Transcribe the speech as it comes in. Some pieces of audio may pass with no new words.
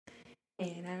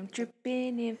And I'm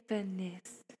dripping in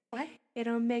finesse. What? It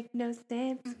don't make no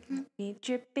sense. Me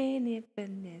dripping in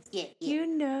finesse. Yeah. You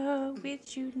know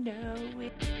it, you know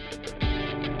it.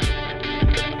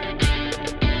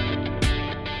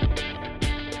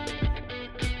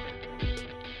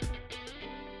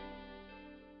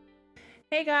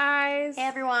 Hey guys. Hey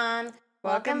everyone.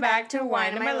 Welcome back to Why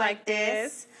Am I Like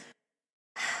This?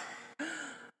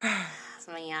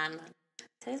 So yawn.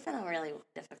 Today's been a really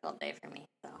difficult day for me.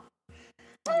 So.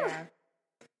 Yeah.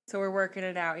 So we're working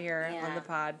it out here on the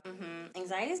pod.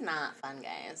 Anxiety's not fun,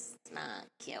 guys. It's not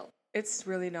cute. It's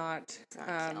really not. It's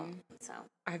not cute. So.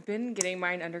 I've been getting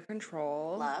mine under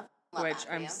control. Love which that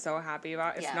for I'm you. so happy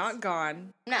about. It's Yes. not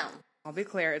gone. No. I'll be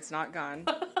clear, it's not gone.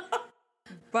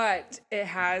 But it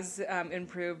has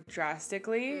improved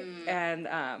drastically, and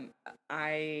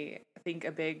I think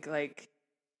a big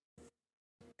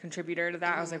contributor to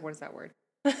that. I was like, "What is that word?"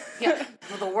 Yeah,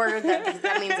 well, the word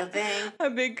that means a thing. A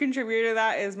big contributor to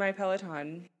that is my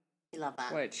Peloton, You love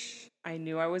that. which I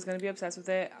knew I was going to be obsessed with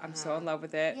it. I'm so in love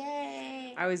with it.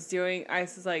 Yay! I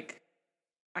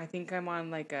think I'm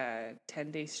on a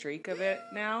 10-day streak of it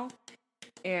now.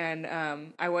 And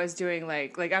I was doing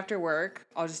like after work,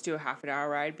 I'll just do a half an hour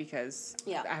ride because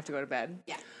I have to go to bed.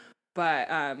 Yeah. But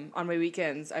on my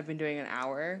weekends, I've been doing an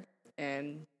hour,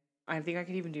 and I think I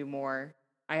could even do more.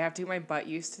 I have to get my butt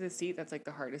used to the seat. That's the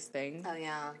hardest thing. Oh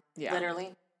yeah. Yeah.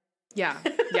 Literally. Yeah.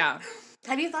 Yeah.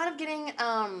 Have you thought of getting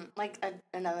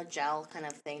another gel kind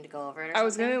of thing to go over it? Or I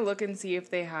was something? gonna look and see if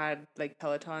they had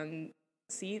Peloton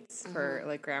seats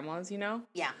for grandmas,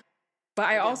 Yeah. But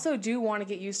I also do want to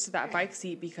get used to that bike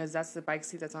seat because that's the bike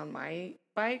seat that's on my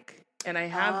bike, and I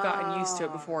have gotten used to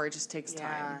it before. It just takes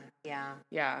time. Yeah.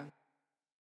 Yeah.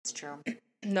 It's true.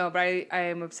 No, but I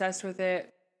am obsessed with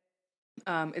it.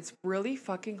 It's really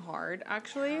fucking hard,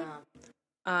 actually.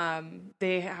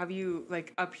 They have you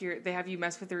up here. They have you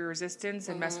mess with your resistance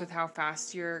and mess with how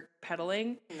fast you're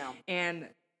pedaling. No. And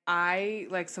I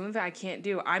some of it I can't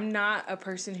do. I'm not a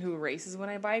person who races when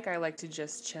I bike. I like to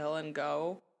just chill and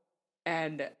go.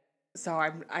 And so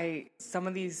I some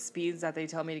of these speeds that they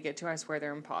tell me to get to, I swear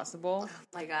they're impossible. Oh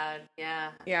my God.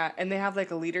 Yeah. Yeah, and they have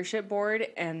a leadership board,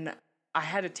 and I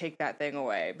had to take that thing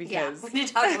away because we need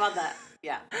to talk about that.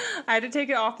 Yeah. I had to take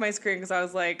it off my screen because I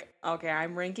was like, okay,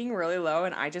 I'm ranking really low,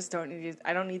 and I just don't need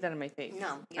that in my face.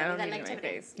 No, I don't need it in my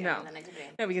face. No,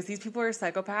 because these people are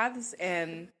psychopaths,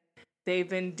 and they've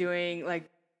been doing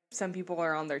some people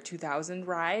are on their 2000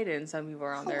 ride, and some people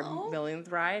are on their millionth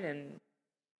ride, and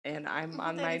I'm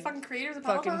on my fucking creators of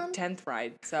fucking Peloton? 10th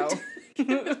ride. So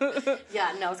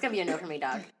yeah, no, it's gonna be a no for me,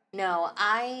 dog. No,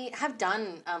 I have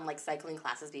done cycling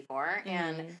classes before,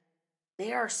 and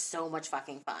they are so much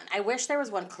fucking fun. I wish there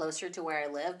was one closer to where I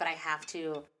live, but I have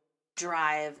to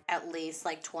drive at least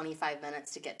 25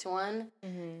 minutes to get to one.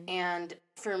 And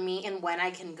for me, and when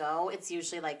I can go, it's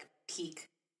usually peak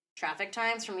traffic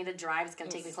times. For me to drive, it's gonna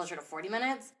take me closer to 40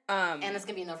 minutes, and it's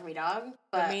gonna be a no for me, dog.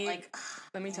 But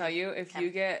let me tell you, if you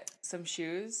get some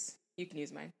shoes, you can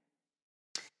use mine.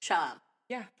 Shut up.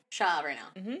 Yeah, shut up right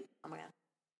now. Oh my God.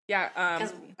 Yeah,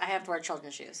 because I have to wear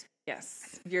children's shoes.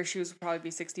 Yes, your shoes will probably be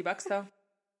 $60 though.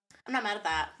 I'm not mad at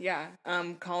that. Yeah,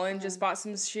 Colin just bought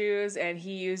some shoes, and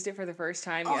he used it for the first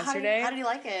time yesterday. How did he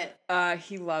like it?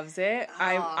 He loves it.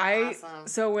 Awesome.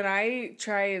 So when I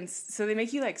try so they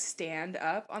make you stand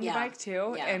up on the bike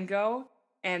too and go,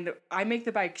 and I make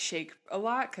the bike shake a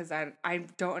lot because I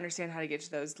don't understand how to get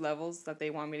to those levels that they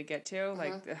want me to get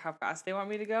to, how fast they want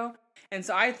me to go. And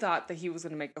so I thought that he was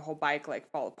gonna make the whole bike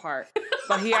fall apart,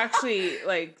 but he actually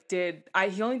did.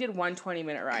 He only did one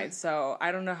 20-minute ride, so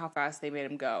I don't know how fast they made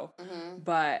him go.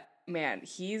 But man,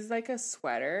 he's a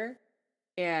sweater,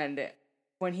 and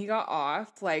when he got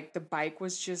off, the bike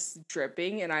was just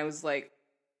dripping, and I was like,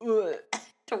 ugh.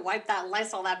 To wipe that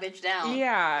Lysol that bitch down.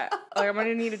 Yeah, I'm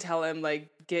gonna need to tell him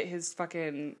get his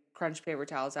fucking crunch paper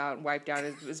towels out and wipe down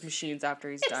his machines after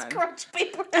he's done. Crunch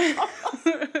paper towels.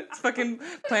 It's fucking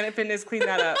Planet Fitness, clean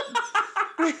that up.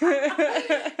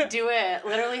 Do it.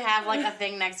 Literally have a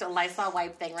thing next to a Lysol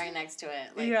wipe thing right next to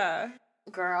it. Yeah.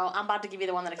 Girl, I'm about to give you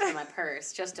the one that I keep in my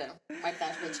purse just to wipe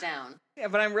that bitch down. Yeah,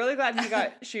 but I'm really glad he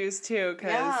got shoes too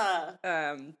because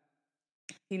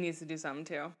he needs to do something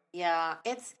too. Yeah,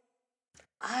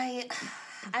 I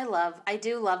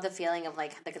do love the feeling of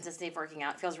the consistency of working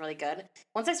out. It feels really good.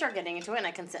 Once I start getting into it and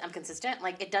I'm consistent,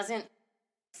 it doesn't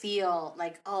feel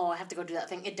I have to go do that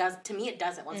thing. It does, to me it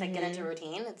doesn't. Once I get into a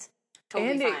routine, it's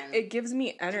totally fine. And it gives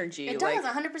me energy. It does,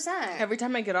 100%. Every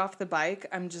time I get off the bike,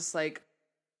 I'm just I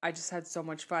just had so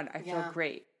much fun. I feel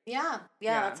great. Yeah,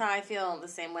 that's how I feel the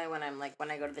same way when I'm when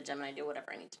I go to the gym and I do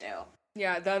whatever I need to do.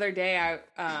 Yeah, the other day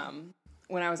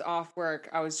when I was off work,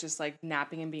 I was just like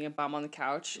napping and being a bum on the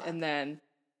couch. And then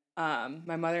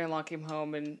my mother-in-law came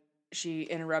home and she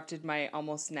interrupted my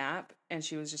almost nap and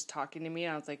she was just talking to me.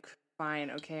 And I was like,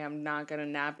 fine, okay, I'm not going to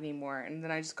nap anymore. And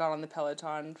then I just got on the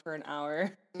Peloton for an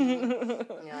hour.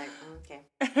 Mm-hmm. And you're like, okay.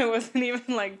 I wasn't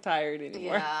even like tired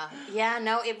anymore. Yeah. Yeah,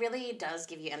 no, it really does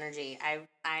give you energy.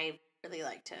 I really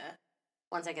like to,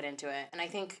 once I get into it. And I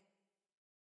think,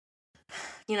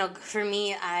 you know, for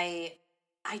me, I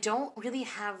don't really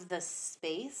have the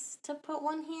space to put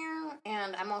one here.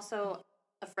 And I'm also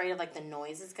afraid of like the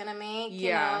noise it's going to make, you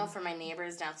know, for my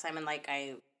neighbors down. So I'm in like,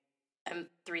 I'm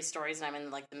 3 stories and I'm in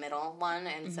like the middle one.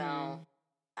 And so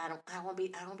I don't want to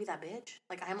be that bitch.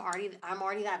 Like I'm already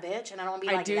that bitch and I don't want to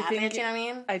be like that bitch, you know what I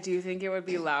mean? I do think it would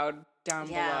be loud down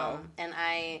below. And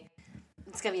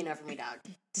it's going to be enough for me, dog.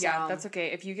 So, yeah, that's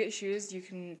okay. If you get shoes, you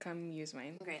can come use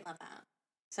mine. Great, love that.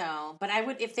 So, but I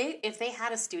would, if they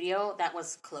had a studio that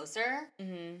was closer,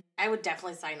 I would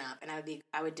definitely sign up and I'll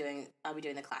be doing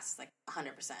the classes like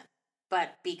 100%.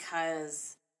 But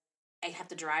because I have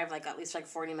to drive like at least like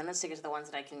 40 minutes to get to the ones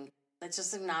that I can, it's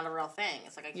just like, not a real thing.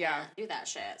 It's like I can't do that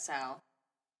shit. So,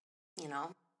 you know,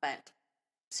 but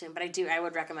soon. But I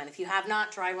would recommend if you have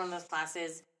not tried one of those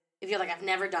classes, if you're like, I've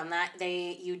never done that,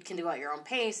 you can do it at your own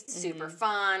pace. It's super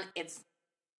fun.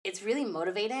 It's really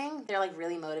motivating. They're like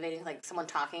really motivating, like someone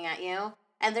talking at you.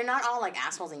 And they're not all like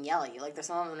assholes and yell at you. Like there's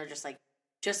some of them that are just like,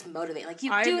 just motivate. Like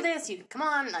you do this, you come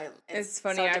on. It's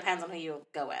funny. So it depends on who you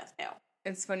go with too.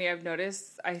 It's funny, I've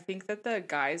noticed, I think that the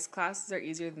guys' classes are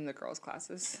easier than the girls'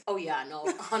 classes. Oh, yeah, no,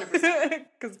 100%.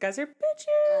 Because guys are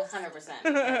bitches.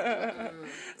 100%.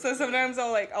 So sometimes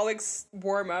I'll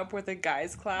warm up with a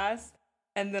guy's class,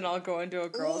 and then I'll go into a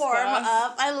girl's class. Warm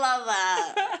up? I love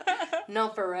that. No,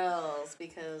 for reals,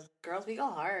 because girls, we go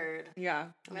hard. Yeah,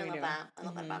 I love that. I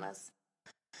love that about us.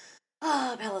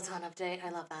 Oh, Peloton update. I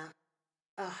love that.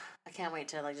 Oh, I can't wait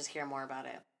to just hear more about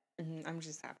it. I'm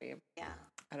just happy. Yeah.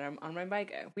 And I'm on my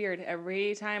bike. Weird.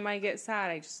 Every time I get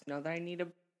sad, I just know that I need to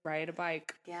ride a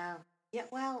bike. Yeah. Yeah,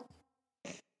 well,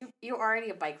 you're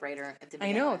already a bike rider at the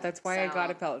beginning. I know. That's why I got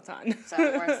a Peloton. So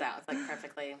it works out. It's like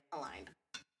perfectly aligned.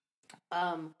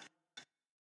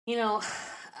 You know,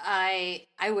 I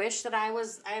wish that I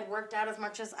had worked out as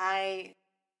much as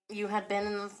you had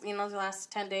been in the last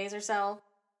 10 days or so,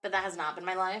 but that has not been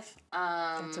my life.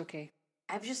 That's okay.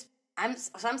 I'm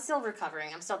still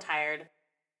recovering. I'm still tired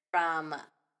from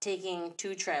taking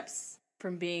 2 trips.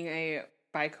 From being a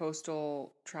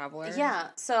bi-coastal traveler? Yeah.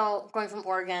 So going from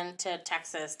Oregon to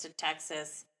Texas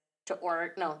to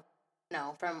Oregon.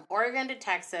 No, from Oregon to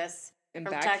Texas. And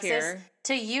from back Texas here.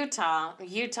 to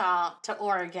Utah to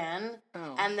Oregon.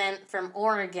 Oh. And then from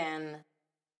Oregon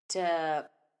to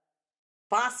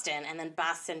Boston, and then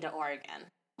Boston to Oregon.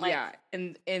 Yeah,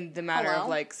 in the matter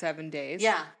of 7 days.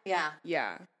 Yeah.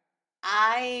 Yeah.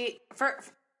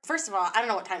 First of all, I don't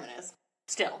know what time it is.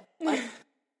 Still, I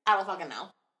don't fucking know.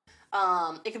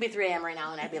 It could be 3 a.m. right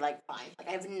now, and I'd be like, fine.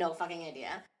 I have no fucking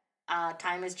idea.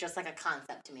 Time is just a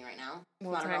concept to me right now.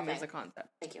 Well, time is a concept.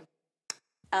 Thank you.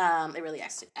 It really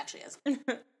actually is.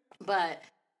 But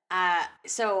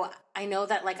so I know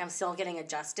that I'm still getting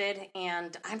adjusted,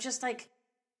 and I'm just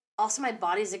also my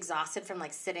body's exhausted from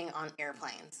sitting on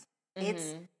airplanes.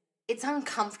 It's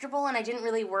uncomfortable, and I didn't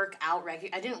really work out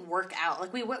I didn't work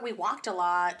out. We walked a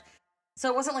lot, so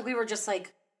it wasn't like we were just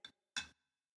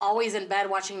always in bed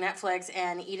watching Netflix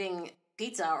and eating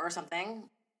pizza or something,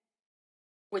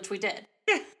 which we did.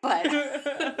 But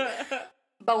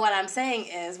but what I'm saying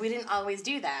is we didn't always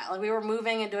do that. We were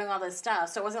moving and doing all this stuff,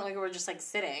 so it wasn't like we were just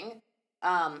sitting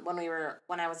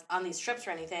when I was on these trips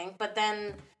or anything. But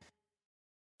then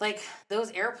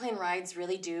those airplane rides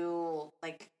really do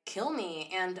kill me.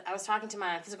 And I was talking to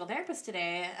my physical therapist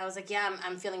today. I was like, yeah,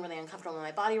 I'm feeling really uncomfortable in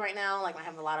my body right now. I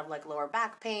have a lot of lower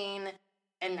back pain.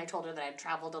 And I told her that I'd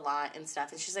traveled a lot and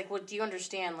stuff. And she's like, well, do you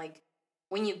understand?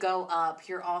 When you go up,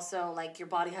 you're also your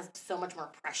body has so much more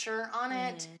pressure on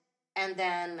it. And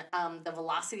then the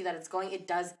velocity that it's going, it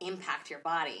does impact your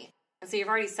body. And so you're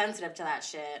already sensitive to that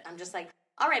shit. I'm just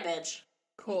all right, bitch.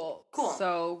 Cool.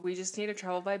 So we just need to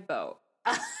travel by boat.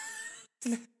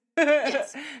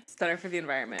 Yes. It's better for the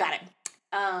environment. Got it.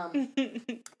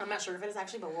 I'm not sure if it is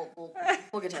actually, but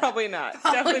we'll get to Probably that.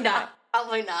 Not. Definitely not.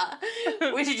 Probably not.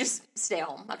 We should just stay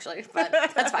home, actually, but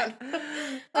that's fine.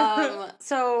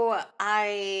 So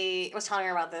I was telling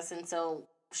her about this, and so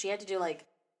she had to do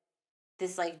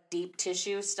this deep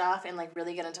tissue stuff and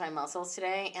really get into my muscles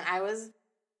today, and I was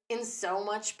in so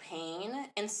much pain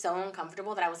and so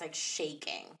uncomfortable that I was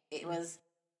shaking. It was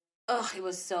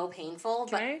so painful.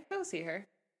 Can I go see her?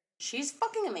 She's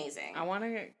fucking amazing. I want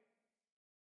to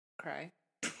cry.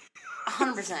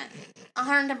 100%.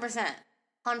 100%.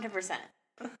 100%.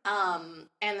 And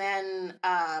then,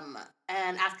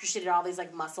 and after she did all these,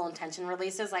 like, muscle and tension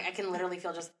releases, like, I can literally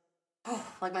feel just,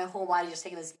 like, my whole body just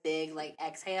taking this big, like,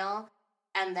 exhale.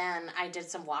 And then I did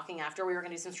some walking after. We were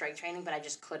going to do some strength training, but I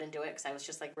just couldn't do it because I was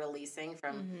just, like, releasing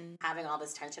from having all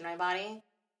this tension in my body.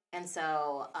 And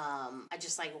so, I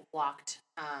just, like, walked,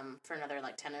 for another,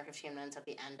 like, 10 or 15 minutes at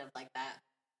the end of, like, that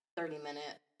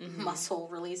 30-minute muscle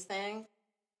release thing.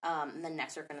 And then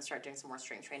next we're going to start doing some more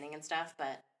strength training and stuff.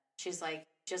 But she's like,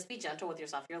 just be gentle with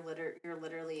yourself. You're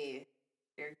literally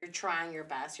trying your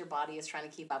best. Your body is trying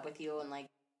to keep up with you. And, like,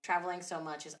 traveling so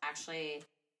much is actually,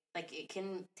 like, it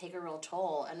can take a real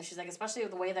toll. And she's like, especially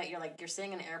with the way that you're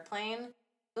sitting in an airplane,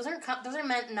 those are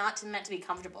meant to be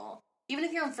comfortable. Even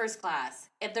if you're in first class,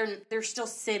 if they're still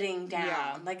sitting down.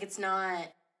 Yeah. Like, it's not,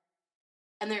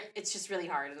 and it's just really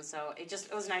hard. And so it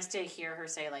was nice to hear her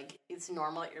say, like, it's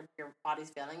normal that your body's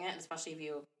feeling it, especially if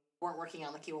you weren't working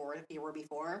out like you were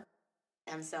before.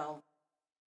 And so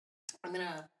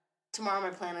tomorrow my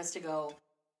plan is to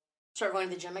start going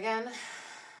to the gym again.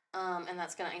 And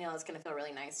that's gonna feel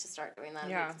really nice to start doing that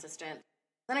and be consistent.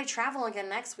 Then I travel again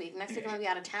next week. Next week I'm gonna be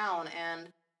out of town, and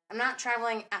I'm not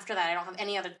traveling after that. I don't have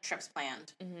any other trips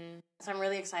planned. So I'm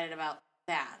really excited about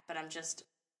that. But I'm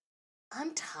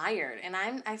tired, and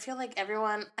I feel like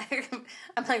everyone.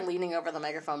 I'm like leaning over the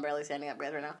microphone, barely standing up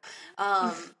right now.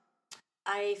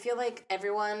 I feel like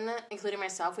everyone, including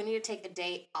myself, we need to take a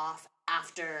day off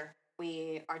after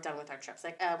we are done with our trips.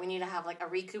 Like, we need to have, like, a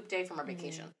recoup day from our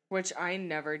vacation. Which I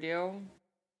never do.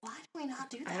 Why do we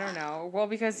not do that? I don't know. Well,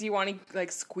 because you want to,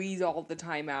 like, squeeze all the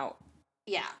time out.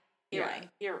 Yeah. You're right.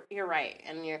 You're right.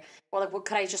 And well,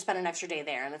 could I just spend an extra day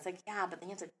there? And it's like, yeah, but then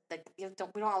you have to, like,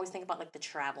 we don't always think about, like, the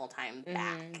travel time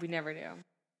back. We never do.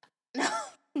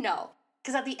 No.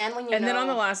 Because at the end when then on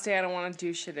the last day, I don't want to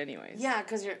do shit anyways. Yeah,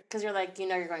 because you're like,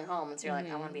 you're going home, and so you're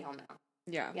like, I want to be home now.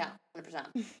 Yeah. Yeah, 100%.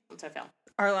 That's how I feel.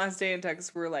 Our last day in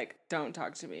Texas, we were like, don't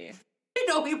talk to me. I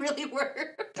know, we really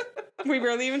were. We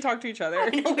barely even talked to each other. I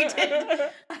know, we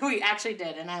did. We actually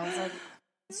did, and I was like,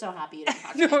 so happy you didn't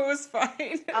talk to me. No, it was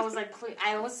fine. I was like, please,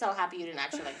 I was so happy you didn't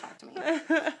actually, like, talk to me.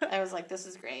 I was like, this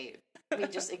is great. We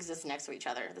just exist next to each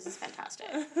other. This is fantastic.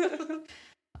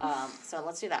 So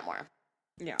let's do that more.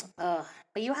 Yeah.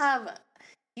 But you have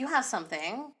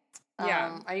something.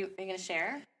 Yeah. Are you going to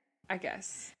share? I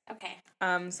guess. Okay.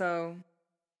 So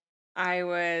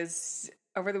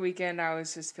over the weekend, I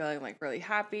was just feeling, like, really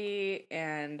happy,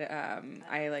 and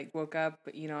I, like, woke up,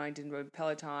 I did a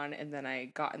Peloton, and then I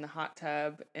got in the hot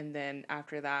tub, and then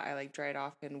after that, I, like, dried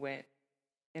off and went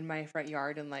in my front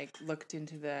yard and, like, looked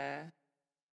into the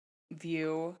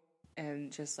view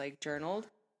and just, like, journaled.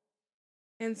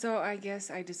 And so I guess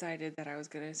I decided that I was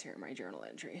going to share my journal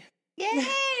entry. Yay!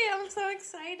 I'm so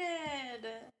excited.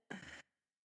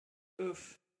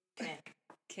 Oof.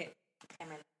 Okay.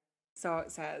 So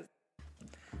it says,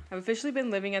 I've officially been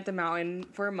living at the mountain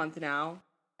for a month now,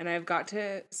 and I've got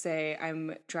to say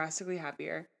I'm drastically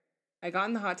happier. I got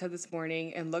in the hot tub this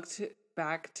morning and looked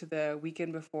back to the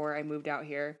weekend before I moved out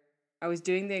here. I was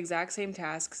doing the exact same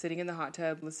task, sitting in the hot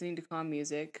tub, listening to calm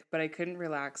music, but I couldn't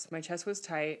relax. My chest was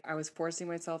tight. I was forcing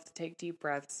myself to take deep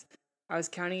breaths. I was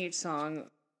counting each song,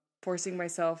 forcing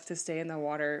myself to stay in the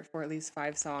water for at least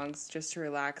 5 songs just to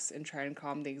relax and try and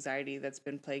calm the anxiety that's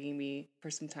been plaguing me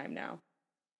for some time now.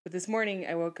 But this morning,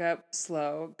 I woke up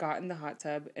slow, got in the hot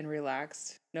tub, and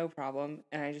relaxed. No problem.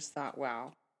 And I just thought,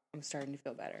 wow, I'm starting to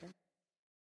feel better.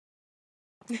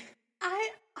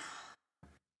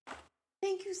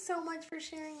 Thank you so much for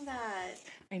sharing that.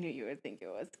 I knew you would think it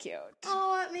was cute.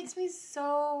 Oh, it makes me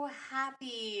so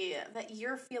happy that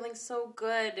you're feeling so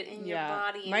good in your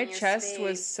body. My chest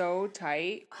was so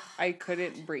tight, I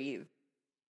couldn't breathe.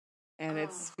 And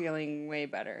it's feeling way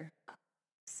better.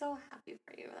 So happy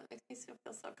for you. That makes me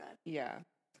feel so good. Yeah.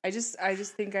 I just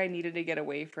think I needed to get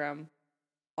away from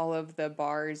all of the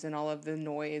bars and all of the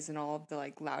noise and all of the,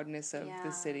 like, loudness of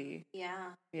the city.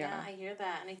 Yeah, I hear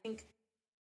that. And I think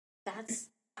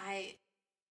I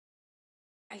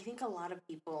think a lot of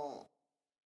people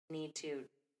need to,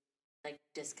 like,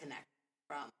 disconnect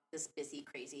from this busy,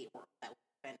 crazy world that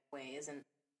went ways, and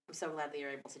I'm so glad that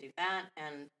you're able to do that.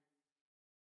 And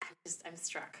I'm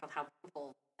struck with how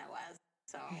beautiful that was.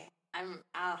 So I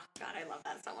love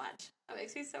that so much. That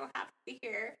makes me so happy to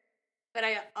hear. But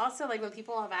I also, like, when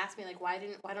people have asked me, like, why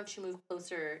don't you move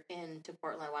closer into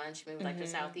Portland? Why don't you move, like, to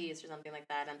Southeast or something like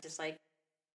that? I'm just like,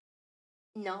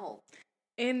 no.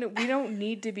 And we don't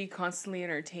need to be constantly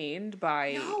entertained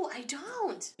by... No, I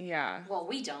don't. Yeah. Well,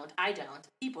 we don't. I don't.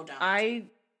 People don't. I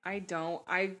don't.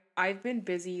 I've been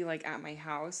busy, like, at my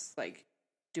house, like,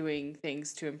 doing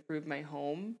things to improve my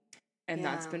home. and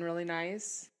that's been really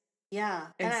nice. Yeah.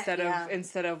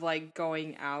 Instead of like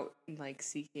going out and like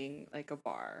seeking like a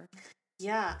bar.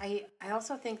 Yeah, I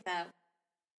also think that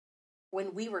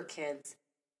when we were kids,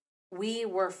 we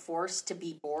were forced to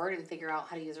be bored and figure out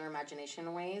how to use our imagination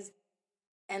in ways.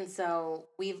 And so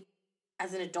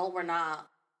as an adult, we're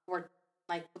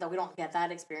like, that we don't get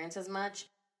that experience as much.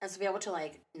 And so be able to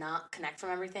like not connect from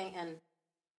everything and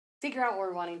figure out what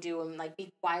we're wanting to do and like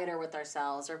be quieter with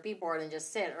ourselves or be bored and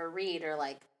just sit or read or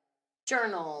like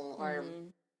journal or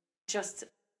just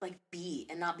like be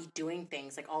and not be doing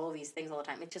things, like all of these things all the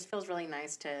time. It just feels really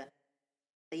nice that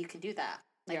you can do that.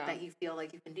 Like that you feel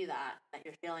like you can do that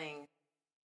you're feeling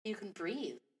you can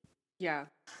breathe. Yeah.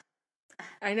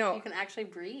 I know. You can actually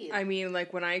breathe. I mean,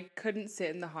 like, when I couldn't sit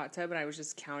in the hot tub and I was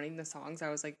just counting the songs, I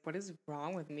was like, what is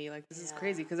wrong with me? Like, this is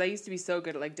crazy. Because I used to be so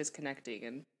good at, like, disconnecting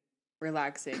and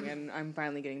relaxing, and I'm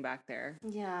finally getting back there.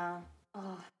 Yeah.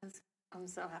 Oh, I'm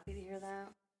so happy to hear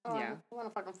that. Oh, yeah. I want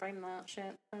to fucking frame that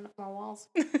shit. Frame up my walls.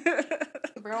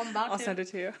 Bro, I'm about to. I'll send it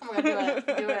to you. I'm going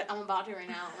to do it. I'm about to right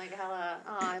now. Like, hella.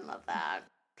 Oh, I love that.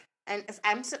 And it's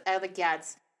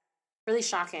really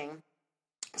shocking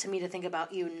to me to think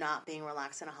about you not being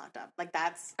relaxed in a hot tub. Like,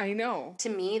 that's... I know. To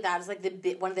me, that is, like,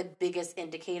 one of the biggest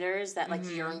indicators that, like,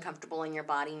 you're uncomfortable in your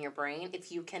body and your brain.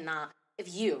 If you...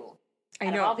 I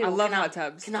know. I love hot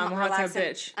tubs. I'm a hot tub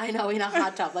bitch. I know, in a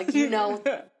hot tub. Like,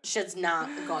 shit's not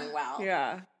going well.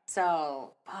 Yeah.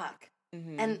 So, fuck.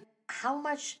 Mm-hmm. And how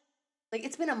much... Like,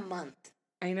 it's been a month.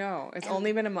 I know. It's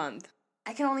only been a month.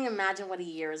 I can only imagine what a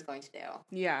year is going to do.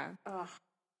 Yeah. Oh.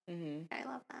 Mm-hmm. I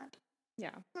love that.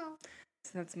 Yeah. Oh.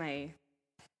 So that's my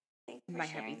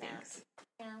happy things.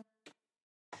 Yeah.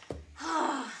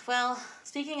 Well,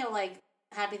 speaking of like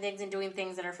happy things and doing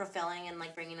things that are fulfilling and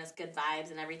like bringing us good vibes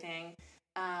and everything,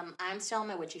 I'm still on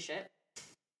my witchy shit.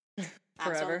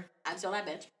 Forever. I'm still that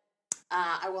bitch.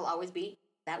 I will always be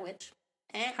that witch.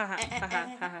 And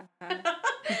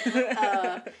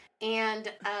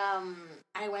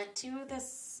I went to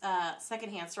this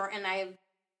secondhand store, and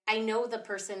I know the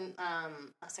person,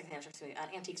 secondhand store,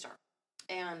 an antique store,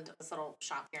 and this little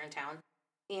shop here in town,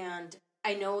 and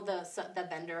I know the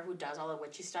vendor who does all the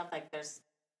witchy stuff. Like,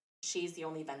 she's the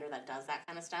only vendor that does that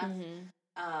kind of stuff. Mm-hmm.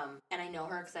 And I know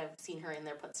her because I've seen her in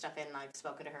there put stuff in, and I've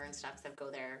spoken to her and stuff. So I go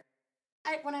there.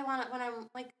 When I'm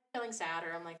like feeling sad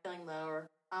or I'm like feeling low, or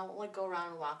I'll like go around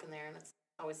and walk in there, and it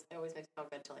always makes me feel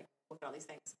good to like look at all these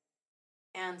things.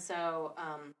 And so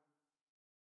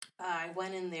I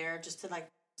went in there just to like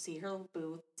see her little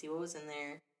booth, see what was in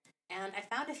there. And I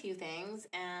found a few things,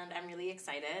 and I'm really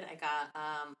excited. I got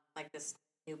like this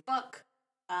new book.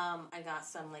 I got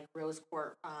some like rose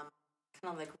quartz, kind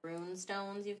of like rune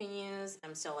stones you can use.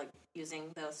 I'm still like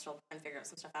using those, still trying to figure out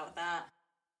some stuff out with that.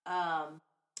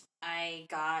 I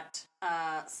got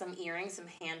some earrings, some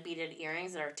hand beaded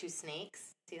earrings that are 2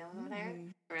 snakes. See them over there?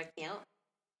 Very cute.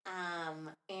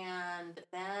 And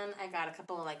then I got a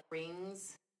couple of like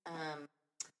rings.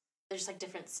 There's just like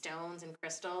different stones and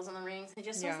crystals on the rings. It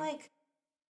just was like,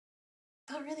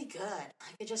 felt really good.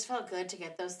 Like, it just felt good to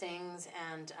get those things.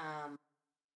 And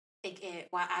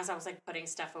as I was like putting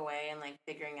stuff away and like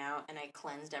figuring out, and I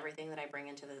cleansed everything that I bring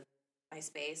into my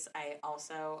space, I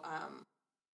also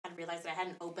had realized that I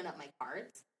hadn't opened up my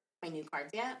new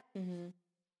cards yet. Mm-hmm.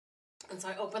 And so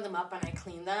I opened them up and I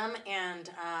cleaned them, and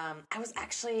I was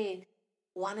actually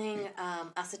wanting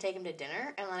us to take them to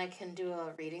dinner, and then I can do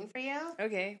a reading for you.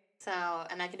 Okay. So,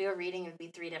 and I could do a reading. It would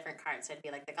be 3 different cards. So it'd be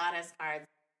like the goddess cards,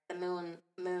 the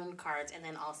moon cards, and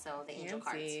then also the angel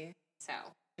cards. So,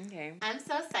 okay. I'm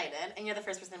so excited, and you're the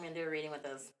first person I'm going to do a reading with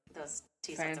those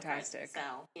 2 sets of cards.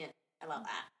 So, yeah, I love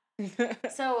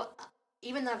that. So,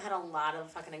 even though I've had a lot of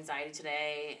fucking anxiety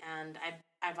today, and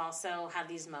I've also had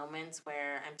these moments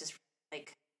where I'm just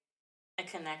like, I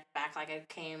connect back, like I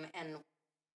came, and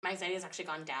my anxiety has actually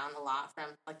gone down a lot from,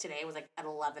 like, today was like at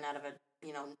 11 out of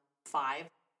 5,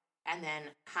 and then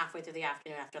halfway through the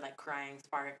afternoon after like crying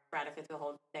sporadically through the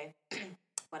whole day,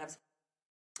 whatever.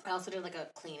 I also did like a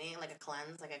cleaning, like a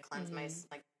cleanse, like I cleansed my,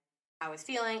 like, how I was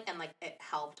feeling, and like it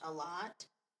helped a lot.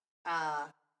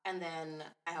 And then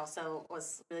I also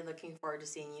was really looking forward to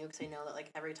seeing you, because I know that like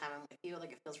every time I'm with you,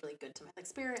 like it feels really good to my like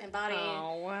spirit and body.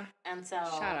 Oh, and so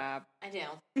shut up. I do.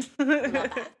 I love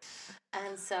that.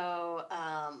 And so,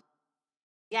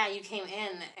 yeah, you came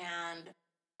in, and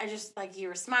I just like, you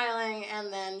were smiling,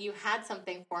 and then you had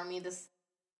something for me. This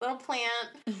little plant,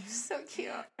 so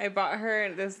cute. I bought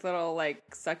her this little like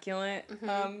succulent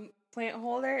plant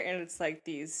holder, and it's like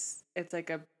these. It's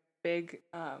like a big.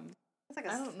 It's like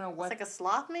I don't know what. It's like a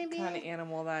sloth, maybe? Kind of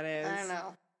animal that is. I don't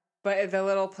know. But the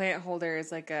little plant holder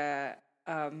is like a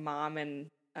mom and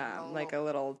like a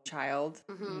little child.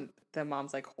 Mm-hmm. The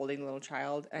mom's like holding a little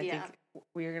child. And I think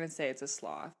we're going to say it's a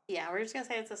sloth. Yeah, we're just going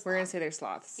to say it's a sloth. We're going to say they're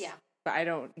sloths. Yeah. But I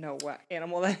don't know what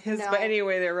animal that is. No. But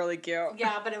anyway, they're really cute.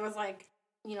 Yeah, but it was like,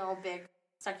 a big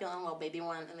succulent little baby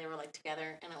one, and they were like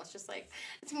together, and I was just like,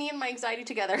 it's me and my anxiety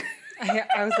together.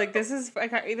 I was like, this is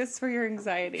for your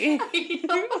anxiety.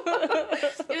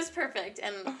 It was perfect,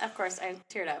 and of course I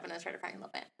teared up and I started crying a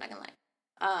little bit, not gonna lie.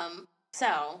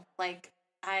 So like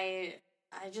I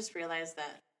just realized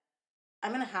that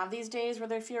I'm gonna have these days where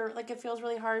they feel like it feels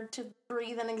really hard to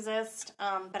breathe and exist,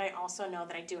 but I also know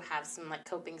that I do have some like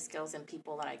coping skills and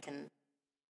people that I can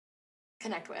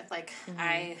connect with. Like,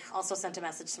 I also sent a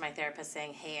message to my therapist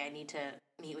saying, hey, I need to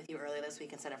meet with you early this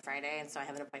week instead of Friday, and so I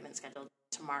have an appointment scheduled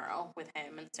tomorrow with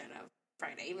him instead of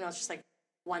Friday. Even though it's just like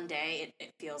one day,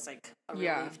 it feels like a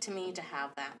relief to me to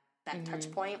have that touch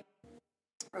point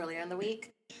earlier in the week.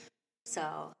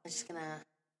 So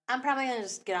I'm probably gonna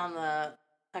just get on the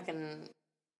fucking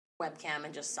webcam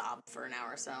and just sob for an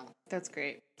hour or so. That's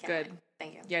great. Good. Wait.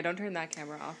 Thank you. Yeah, don't turn that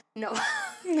camera off. No.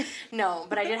 No,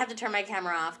 but I did have to turn my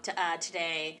camera off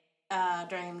today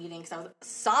during a meeting because I was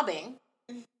sobbing,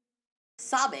 and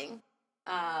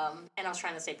I was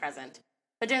trying to stay present.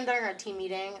 But during our team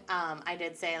meeting, I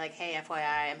did say, like, hey,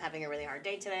 FYI, I'm having a really hard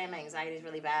day today. My anxiety is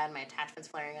really bad. My attachment's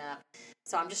flaring up.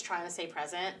 So I'm just trying to stay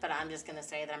present, but I'm just going to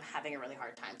say that I'm having a really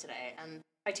hard time today. And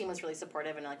my team was really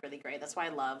supportive and, like, really great. That's why I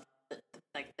love,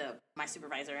 my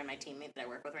supervisor and my teammate that I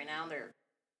work with right now.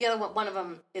 One of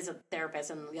them is a therapist,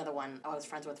 and the other one I was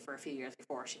friends with for a few years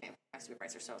before she became my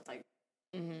supervisor. So it's like,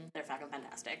 they're fucking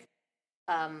fantastic.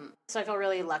 So I feel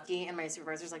really lucky, and my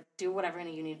supervisor's like, do whatever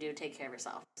you need to do to take care of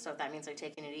yourself. So if that means like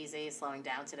taking it easy, slowing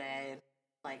down today,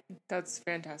 like, that's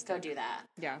fantastic. Go do that.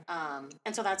 Yeah.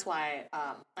 And so that's why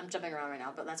I'm jumping around right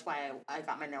now, but that's why I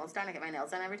got my nails done. I get my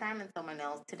nails done every time, and so my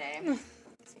nails today,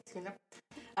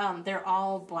 they're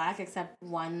all black except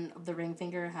one of the ring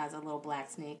finger has a little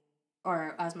black snake,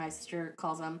 or as my sister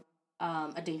calls them,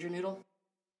 a danger noodle.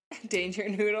 Danger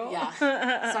noodle. Yeah. So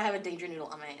I have a danger noodle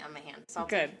on my hand. So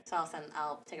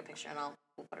I'll take a picture and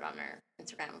we'll put it on our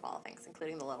Instagram of all things,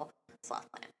 including the little sloth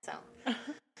plant. So,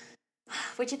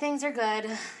 witchy things are good,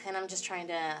 and I'm just trying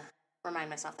to remind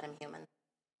myself that I'm human.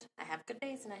 I have good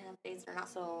days and I have days that are not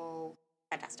so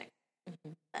fantastic.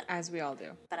 As we all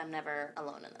do. But I'm never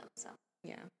alone in them. So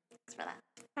yeah. Thanks for that.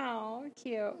 Oh,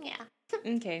 cute. Yeah.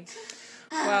 Okay.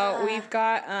 Well, we've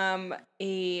got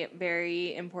a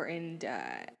very important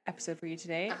episode for you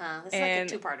today. This is like a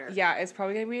two-parter. Yeah, it's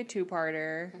probably going to be a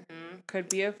two-parter. Could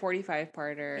be a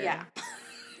 45-parter. Yeah.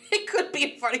 It could be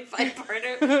a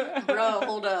 45-parter. Bro,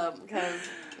 hold up, because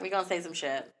we're going to say some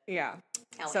shit. Yeah.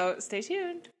 So stay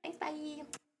tuned. Thanks, bye.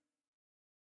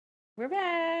 We're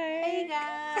back. Hey,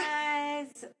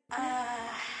 guys.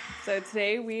 So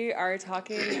today we are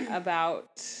talking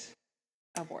about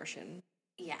abortion.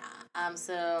 Yeah.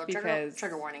 So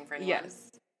trigger warning for anyone.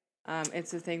 Yes.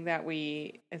 It's a thing that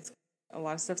it's a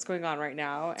lot of stuff's going on right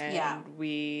now, and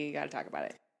we got to talk about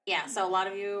it. Yeah. So a lot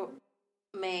of you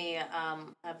may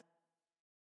have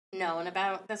known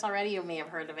about this already. You may have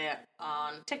heard of it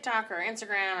on TikTok or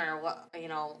Instagram or what,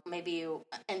 maybe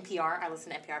NPR. I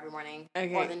listen to NPR every morning,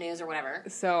 or the news or whatever.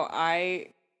 So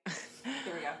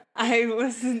here we go.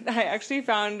 I actually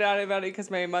found out about it because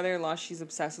my mother-in-law, she's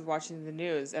obsessed with watching the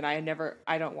news, and I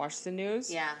don't watch the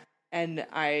news. Yeah. And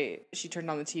she turned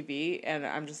on the TV, and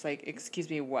I'm just like, excuse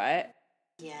me, what?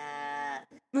 Yeah.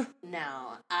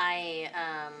 No, I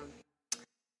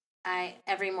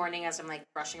every morning as I'm like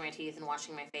brushing my teeth and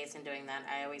washing my face and doing that,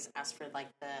 I always ask for like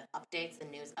the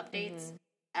news updates,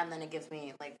 and then it gives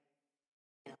me like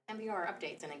NPR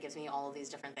updates, and it gives me all of these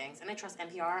different things. And I trust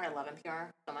NPR. I love NPR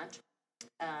so much.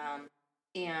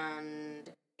 And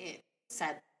it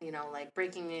said, like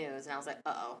breaking news, and I was like,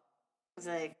 uh-oh. I was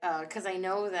like, because I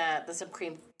know that the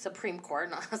Supreme Court,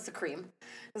 not the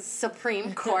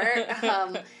Supreme Court,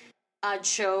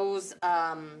 chose,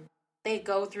 they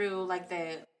go through like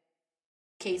the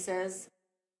cases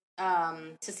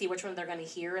to see which one they're going to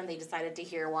hear, and they decided to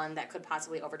hear one that could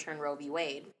possibly overturn Roe v.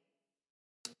 Wade.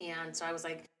 And so I was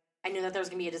like, I knew that there was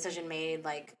going to be a decision made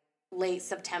like late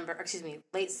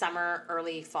summer,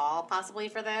 early fall, possibly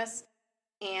for this.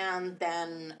 And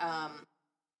then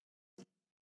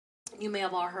you may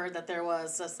have all heard that there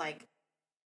was this like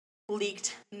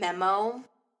leaked memo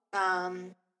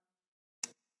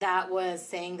that was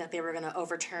saying that they were going to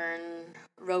overturn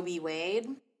Roe v. Wade.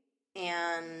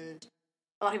 And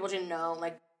a lot of people didn't know,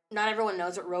 like, not everyone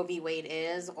knows what Roe v. Wade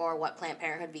is or what Planned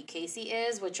Parenthood v. Casey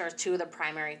is, which are two of the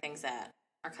primary things that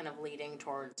are kind of leading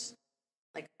towards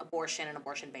like abortion and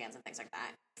abortion bans and things like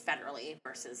that federally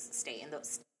versus state. And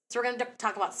those So we're going to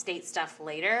talk about state stuff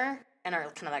later in our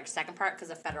kind of like second part, because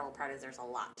the federal part is there's a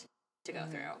lot to go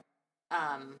through.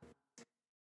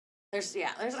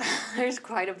 There's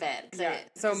quite a bit. Yeah.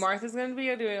 So Martha's going to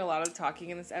be doing a lot of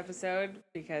talking in this episode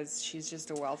because she's just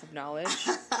a wealth of knowledge.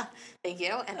 Thank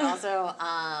you. And also,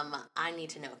 I need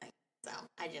to know things. So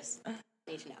I just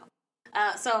need to know.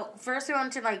 So first we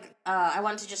wanted to I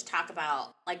wanted to just talk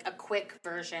about like a quick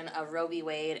version of Roe v.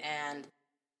 Wade and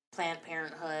Planned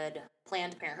Parenthood,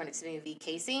 v.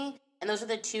 Casey. And those are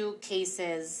the two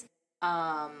cases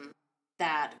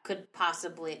that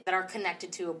are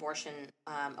connected to abortion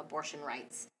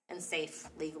rights and safe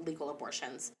legal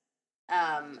abortions.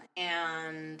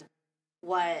 And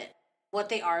what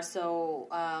they are. So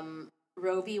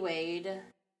Roe v. Wade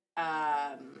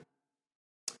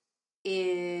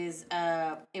is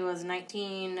it was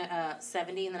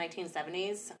 1970 in the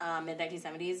 1970s, mid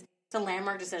 1970s. It's a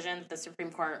landmark decision that the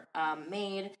Supreme Court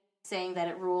made, saying that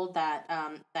it ruled that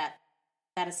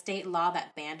that a state law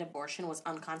that banned abortion was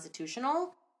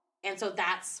unconstitutional. And so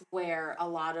that's where a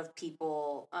lot of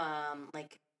people,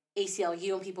 like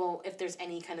ACLU and people, if there's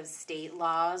any kind of state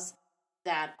laws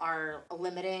that are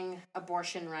limiting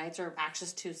abortion rights or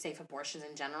access to safe abortions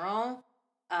in general,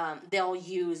 they'll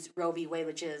use Roe v. Wade,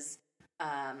 which is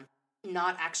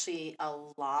not actually a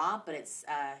law, but it's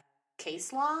a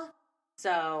case law.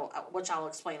 So, which I'll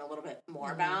explain a little bit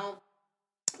more about.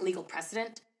 Legal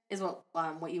precedent is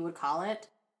what you would call it.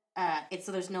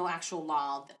 So there's no actual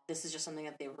law. This is just something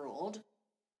that they ruled.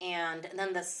 And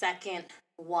then the second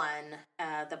one,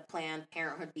 the Planned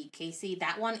Parenthood v. Casey,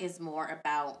 that one is more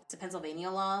about, it's a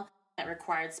Pennsylvania law that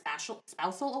required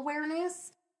spousal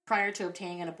awareness prior to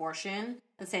obtaining an abortion,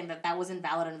 and saying that that was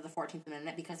invalid under the 14th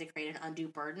Amendment because it created an undue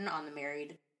burden on the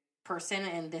married person.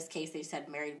 In this case, they said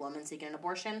married woman seeking an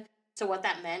abortion. So what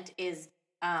that meant is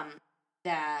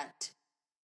that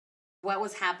what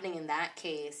was happening in that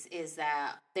case is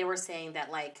that they were saying that,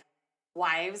 like,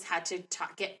 wives had to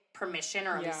get permission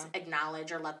or at least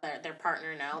acknowledge or let their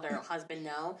partner know, their husband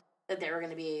know, that they were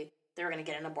going to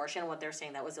get an abortion. What they're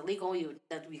saying that was illegal. You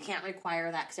can't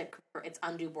require that because it's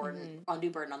undue burden on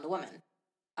the woman.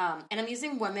 And I'm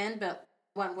using women, but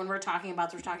when we're talking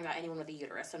about anyone with a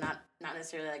uterus, so not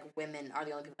necessarily like women are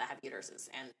the only people that have uteruses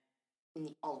and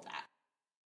all of that.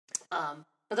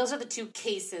 But those are the two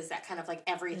cases that kind of like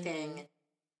everything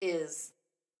is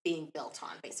being built on,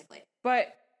 basically.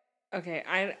 But okay,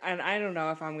 I don't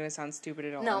know if I'm going to sound stupid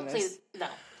at all. No, please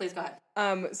go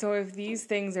ahead. So if these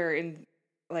things are if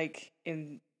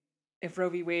Roe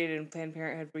v. Wade and Planned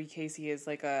Parenthood v. Casey is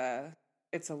like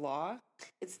it's a law.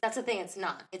 That's the thing. It's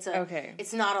not. It's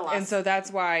not a law. And so that's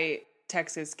why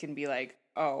Texas can be like,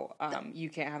 you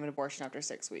can't have an abortion after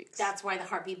 6 weeks. That's why the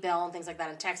heartbeat bill and things like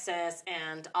that in Texas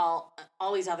and all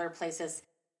these other places,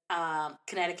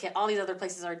 Connecticut, all these other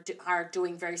places are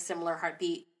doing very similar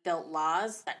heartbeat bill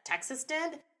laws that Texas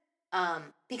did,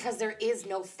 because there is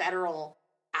no federal.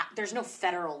 There's no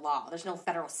federal law. There's no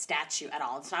federal statute at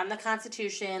all. It's not in the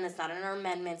Constitution. It's not in our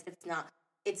amendments. It's not.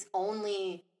 It's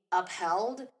only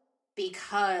upheld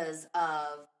because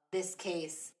of this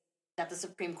case that the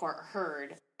Supreme Court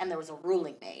heard, and there was a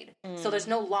ruling made. So there's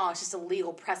no law. It's just a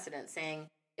legal precedent saying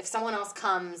if someone else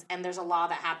comes and there's a law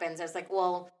that happens, it's like,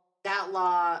 well, that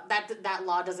law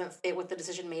doesn't fit with the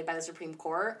decision made by the Supreme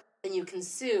Court, then you can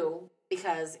sue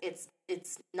because it's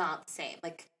not the same.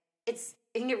 Like it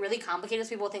can get really complicated.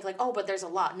 So people think like, oh, but there's a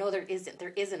law. No, there isn't.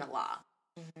 There isn't a law.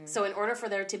 So in order for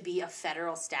there to be a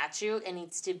federal statute, it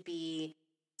needs to be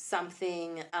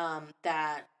something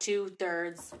that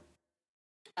two-thirds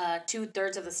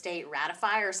of the state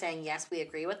ratify or saying, yes, we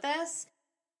agree with this.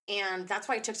 And that's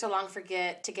why it took so long to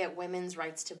get women's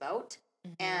rights to vote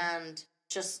and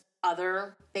just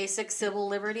other basic civil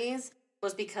liberties,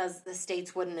 was because the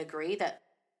states wouldn't agree that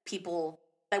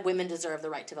women deserve the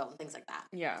right to vote and things like that.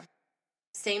 Yeah.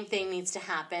 Same thing needs to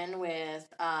happen with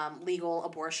legal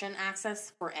abortion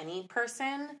access for any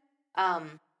person.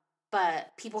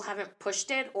 But people haven't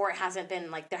pushed it, or it hasn't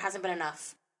been there hasn't been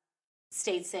enough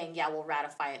states saying, yeah, we'll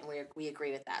ratify it and we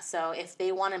agree with that. So if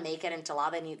they want to make it into law,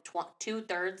 they need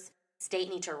 2/3 state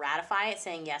need to ratify it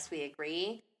saying, yes, we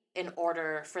agree, in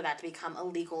order for that to become a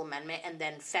legal amendment, and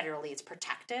then federally it's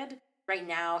protected. Right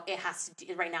now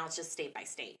it's just state by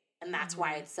state. And that's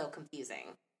why it's so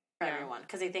confusing for everyone,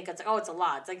 because they think it's it's a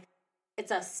law. It's like,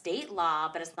 it's a state law,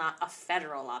 but it's not a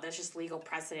federal law. There's just legal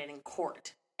precedent in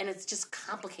court, and it's just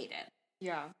complicated.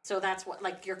 Yeah. So that's what,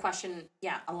 like, your question,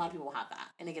 a lot of people have that,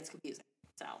 and it gets confusing.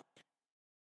 So.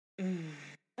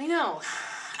 I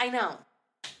know.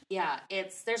 Yeah,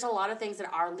 there's a lot of things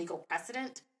that are legal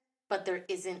precedent, but there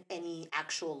isn't any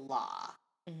actual law.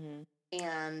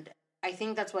 And I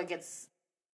think that's what gets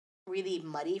really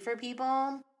muddy for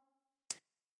people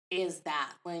is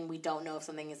that when we don't know if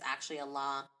something is actually a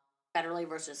law federally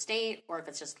versus state, or if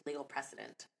it's just legal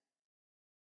precedent,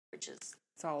 which is...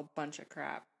 It's all a bunch of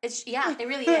crap. It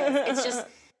really is. It's just...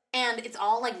 And it's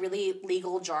all, like, really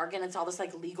legal jargon. It's all this,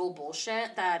 like, legal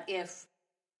bullshit that if...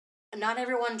 Not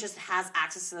everyone just has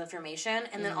access to the information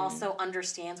and then also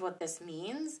understands what this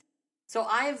means. So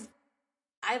I've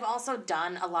also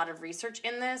done a lot of research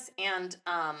in this, and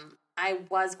I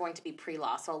was going to be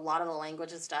pre-law, so a lot of the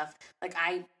language and stuff, like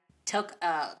I took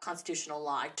constitutional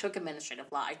law, I took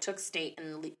administrative law, I took state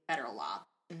and federal law.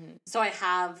 Mm-hmm. So I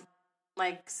have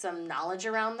like some knowledge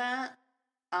around that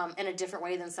in a different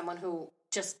way than someone who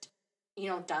just,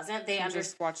 doesn't. They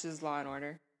just watches Law and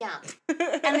Order. Yeah.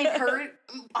 And they've heard,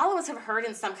 all of us have heard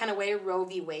in some kind of way Roe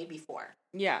v. Wade before.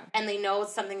 Yeah. And they know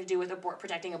it's something to do with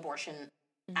protecting abortion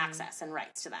access and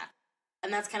rights to that.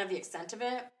 And that's kind of the extent of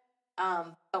it.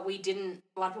 But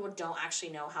a lot of people don't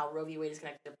actually know how Roe v. Wade is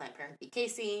connected to Planned Parenthood v.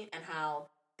 Casey, and how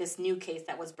this new case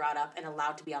that was brought up and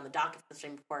allowed to be on the docket for the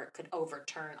Supreme Court could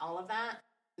overturn all of that,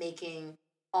 making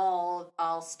all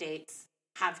states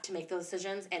have to make those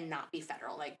decisions and not be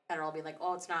federal. Like, federal will be like,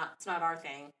 oh, it's not our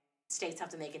thing. States have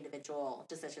to make individual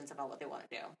decisions about what they want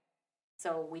to do.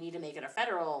 So we need to make it a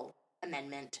federal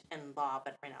amendment and law,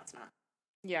 but right now it's not.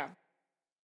 Yeah.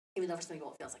 Even though for some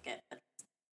people it feels like it, but it's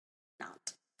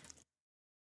not.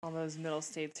 All those middle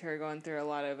states who are going through a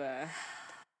lot of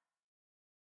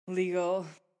legal,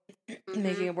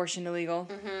 making abortion illegal.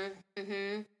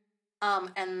 And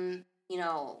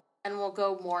we'll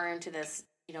go more into this,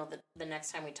 the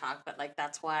next time we talk, but like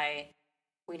that's why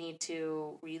we need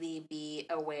to really be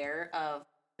aware of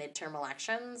midterm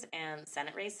elections and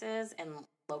Senate races and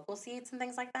local seats and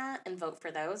things like that, and vote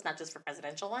for those, not just for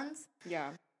presidential ones.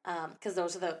 Yeah. Because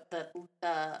those are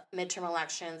the midterm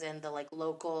elections and the like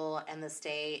local and the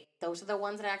state. Those are the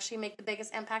ones that actually make the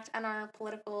biggest impact on our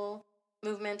political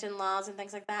movement and laws and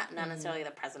things like that. Not necessarily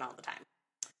the president all the time.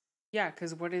 Yeah,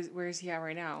 because where is he at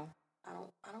right now?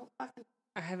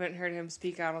 I haven't heard him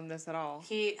speak out on this at all.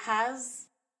 He has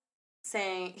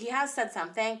said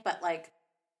something, but like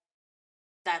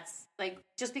that's like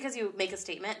just because you make a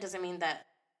statement doesn't mean that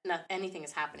anything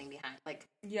is happening behind. Like,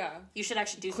 yeah, you should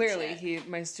actually do clearly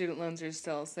my student loans are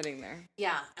still sitting there.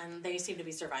 Yeah, and they seem to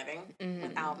be surviving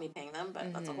without me paying them,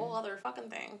 but that's a whole other fucking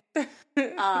thing.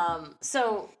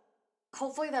 So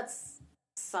hopefully that's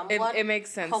somewhat it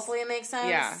makes sense. Hopefully it makes sense.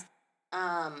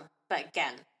 Yeah. But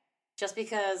again, just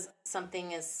because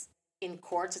something is in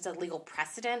courts, it's a legal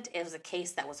precedent, it was a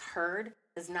case that was heard,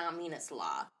 does not mean it's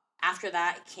law. After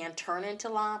that, it can turn into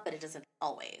law, but it doesn't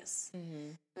always.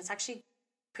 It's actually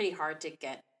pretty hard to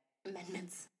get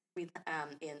amendments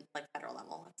in like federal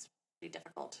level. It's pretty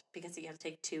difficult because you have to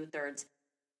take 2/3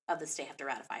 of the state have to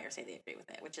ratify or say they agree with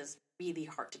it, which is really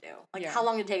hard to do. Like, how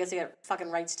long did it take us to get fucking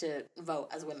rights to vote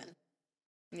as women?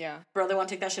 Yeah. Bro, they want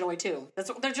to take that shit away too.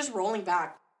 They're just rolling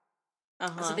back.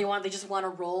 So they just want to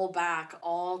roll back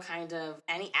all kind of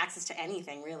any access to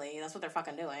anything, really. That's what they're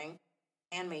fucking doing.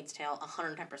 Handmaid's Tale,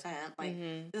 110%.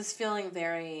 Like, this is feeling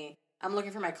very... I'm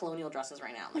looking for my colonial dresses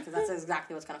right now. Because that's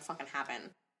exactly what's going to fucking happen.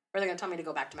 Or they're going to tell me to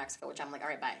go back to Mexico, which I'm like, all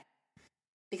right, bye.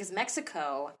 Because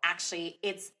Mexico, actually,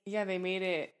 it's... Yeah, they made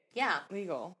it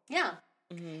legal. Yeah.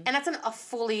 And that's a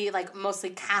fully, like,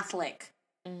 mostly Catholic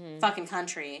fucking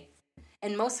country.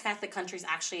 In most Catholic countries,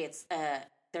 actually, it's...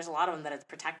 there's a lot of them that it's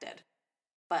protected.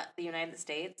 But the United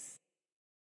States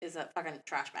is a fucking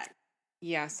trash bag.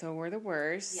 Yeah, so we're the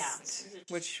worst. Yeah.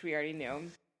 Which we already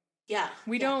knew. Yeah.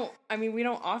 We don't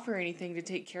offer anything to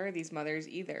take care of these mothers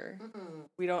either.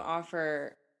 We don't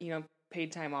offer,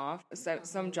 paid time off. So,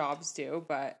 some jobs do,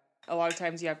 but a lot of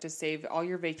times you have to save all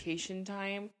your vacation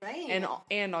time. Right.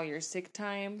 And all your sick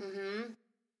time.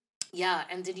 Yeah,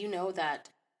 and did you know that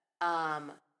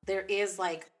there is,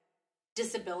 like,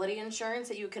 disability insurance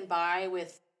that you can buy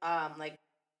with,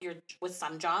 with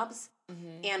some jobs?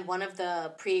 And one of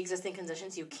the pre-existing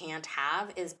conditions you can't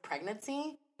have is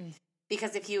pregnancy.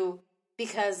 Because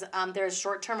there's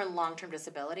short-term and long-term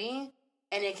disability,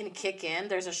 and it can kick in.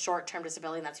 There's a short-term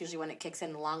disability, and that's usually when it kicks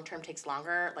in. Long-term takes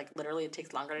longer. Like, literally, it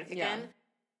takes longer to kick in.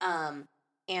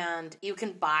 And you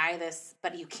can buy this,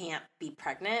 but you can't be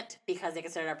pregnant because they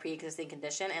consider it a pre-existing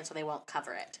condition, and so they won't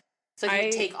cover it. So if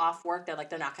you take off work, they're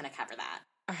not going to cover that.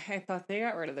 I thought they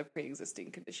got rid of the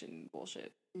pre-existing condition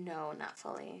bullshit. No, not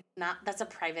fully. That's a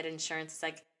private insurance. It's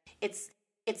like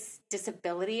it's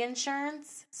disability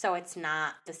insurance, so it's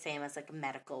not the same as like a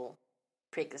medical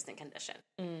pre-existing condition.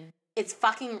 It's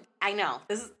fucking. I know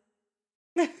this is.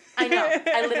 I know.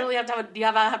 I literally have to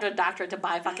have a doctorate to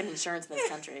buy fucking insurance in this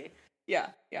country. Yeah.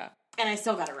 And I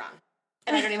still got it wrong.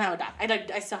 And I don't even have a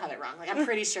doc. I still have it wrong. Like, I'm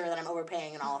pretty sure that I'm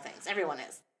overpaying in all things. Everyone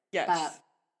is. Yes. But,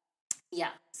 yeah.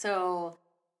 So,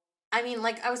 I mean,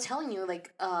 like, I was telling you,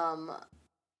 like,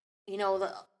 you know,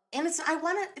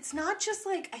 it's not just,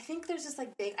 like, I think there's this,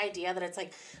 like, big idea that it's,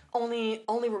 like, only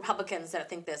Republicans that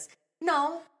think this.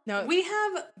 No,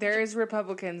 there's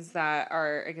Republicans that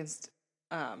are against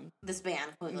this ban.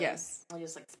 Yes. I'll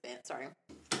just like spit, sorry.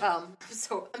 I'm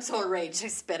so enraged. I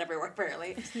spit everywhere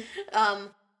apparently.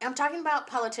 I'm talking about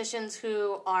politicians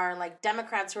who are like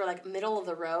Democrats who are like middle of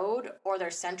the road or they're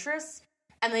centrists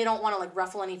and they don't want to like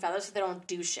ruffle any feathers so they don't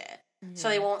do shit. Mm-hmm. So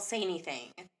they won't say anything.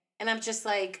 And I'm just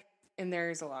like, and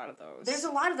there's a lot of those. There's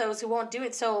a lot of those who won't do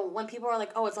it. So when people are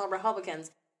like, "Oh, it's all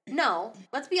Republicans." No,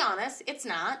 let's be honest, it's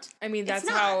not. I mean, that's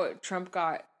how Trump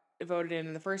got voted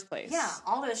in the first place. Yeah,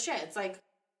 all this shit. It's like,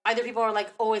 either people are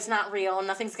like, oh, it's not real,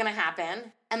 nothing's gonna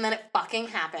happen, and then it fucking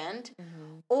happened.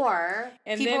 Mm-hmm. Or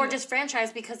people are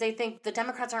disfranchised because they think the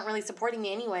Democrats aren't really supporting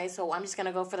me anyway, so I'm just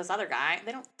gonna go for this other guy.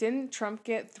 They don't. Didn't Trump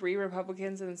get 3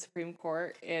 Republicans in the Supreme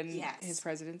Court in his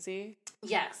presidency?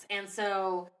 Yes, and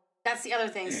so that's the other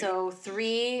thing. So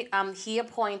 3, he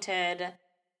appointed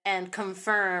and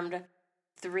confirmed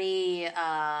 3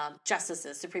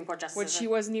 justices, Supreme Court justices. Which he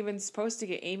wasn't even supposed to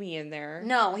get Amy in there.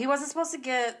 No, he wasn't supposed to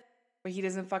get... But he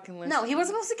doesn't fucking listen. No, he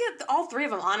wasn't supposed to get all 3 of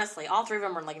them, honestly. All 3 of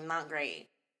them were, like, not great.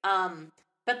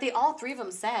 But all 3 of them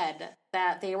said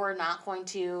that they were not going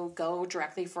to go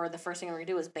directly for the first thing they were going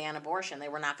to do is ban abortion. They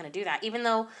were not going to do that. Even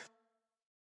though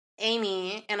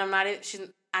Amy, and I'm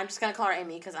just going to call her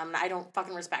Amy because I don't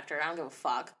fucking respect her. I don't give a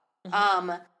fuck.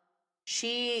 Mm-hmm.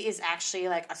 She is actually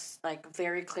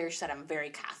very clear. She said, I'm very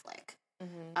Catholic.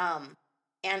 Mm-hmm.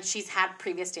 And she's had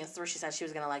previous stances where she said she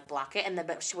was going to like block it. And then,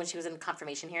 when she was in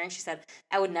confirmation hearing, she said,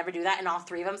 I would never do that. And all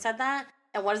 3 of them said that.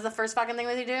 And what is the first fucking thing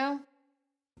that they do?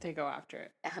 They go after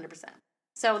it. 100%.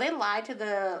 So they lied to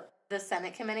the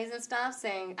Senate committees and stuff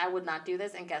saying, I would not do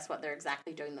this. And guess what? They're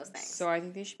exactly doing those things. So I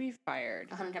think they should be fired.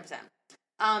 110%.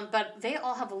 But they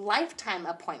all have lifetime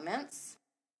appointments.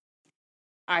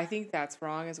 I think that's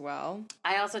wrong as well.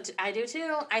 I do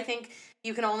too. I think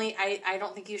you can only, I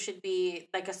don't think you should be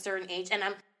like a certain age. And I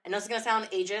know it's going to sound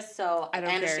ageist, so I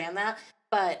understand that.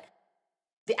 But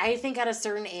I think at a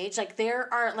certain age, like there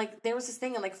was this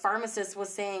thing, and like pharmacist was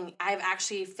saying, I've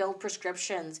actually filled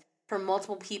prescriptions for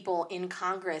multiple people in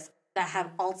Congress that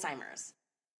have Alzheimer's.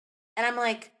 And I'm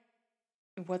like,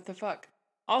 what the fuck?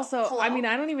 Also, hello? I mean,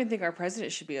 I don't even think our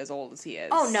president should be as old as he is.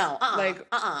 Oh no!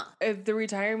 If the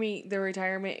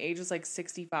retirement age is like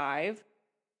 65,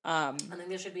 I think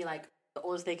there should be like the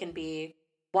oldest they can be.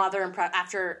 While they're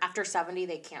after 70,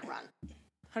 they can't run.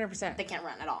 100%. They can't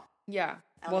run at all. Yeah.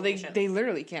 Well, they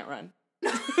literally can't run.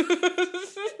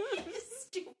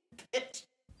 Stupid bitch.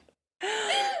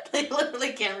 They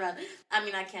literally can't run. I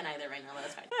mean, I can't either right now, but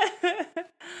that's fine.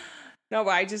 No,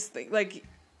 but I just think like.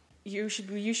 You should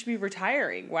be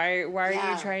retiring. Why are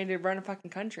you trying to run a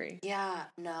fucking country? Yeah,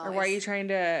 no. Or why are you trying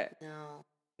to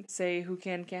say who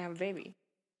can't have a baby?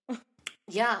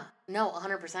 Yeah, no,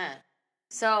 100%.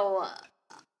 So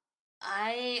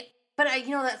you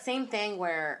know that same thing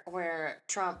where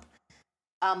Trump,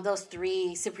 those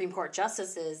 3 Supreme Court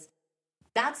justices,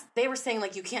 they were saying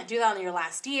like you can't do that in your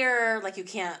last year, like you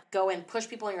can't go and push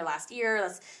people in your last year.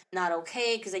 That's not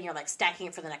okay because then you're like stacking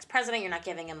it for the next president. You're not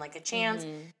giving him like a chance.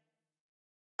 Mm-hmm.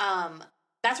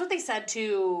 That's what they said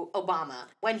to Obama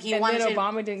when he wanted. And then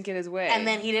Obama didn't get his way, and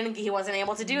then he wasn't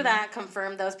able to do that.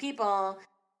 Confirmed those people,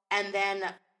 and then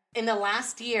in the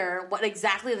last year, what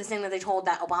exactly the thing that they told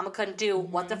that Obama couldn't do?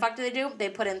 Mm-hmm. What the fuck did they do? They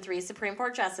put in 3 Supreme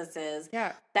Court justices,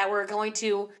 that were going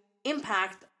to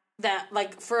impact that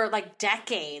like for like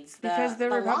decades. Because the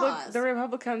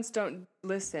Republicans don't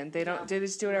listen. They don't. They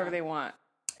just do whatever they want.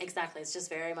 Exactly. It's just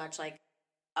very much like.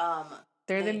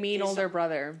 They're the mean older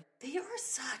brother. They are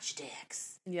such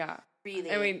dicks. Yeah.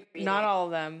 Really. I mean, not all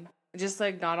of them. Just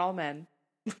like not all men.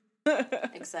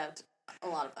 Except a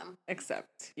lot of them. Except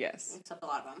a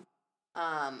lot of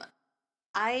them.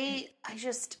 I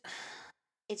just,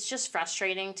 it's just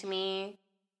frustrating to me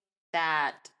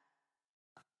that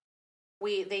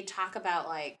they talk about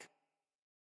like,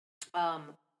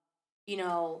 you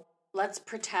know, let's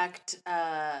protect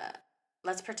our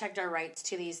rights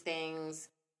to these things.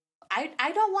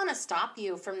 I don't want to stop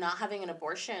you from not having an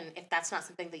abortion if that's not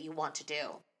something that you want to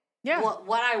do. Yeah.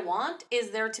 What I want is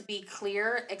there to be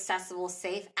clear, accessible,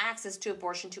 safe access to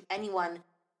abortion to anyone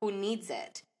who needs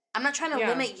it. I'm not trying to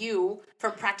limit you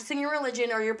from practicing your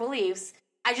religion or your beliefs.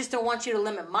 I just don't want you to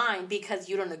limit mine because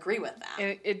you don't agree with that.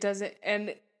 And it doesn't,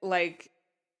 and like,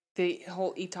 the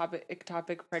whole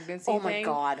ectopic pregnancy thing. Oh my thing,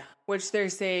 God. Which they're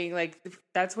saying, like,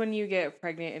 that's when you get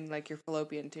pregnant in, like, your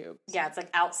fallopian tube. Yeah, it's, like,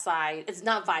 outside. It's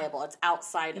not viable. It's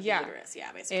outside of the uterus.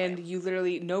 Yeah, basically. And you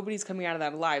literally, nobody's coming out of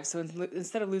that alive. So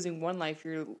instead of losing one life,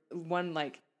 you're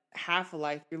half a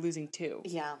life, you're losing two.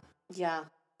 Yeah. Yeah.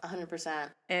 100%.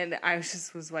 And I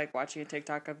was like, watching a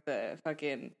TikTok of the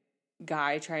fucking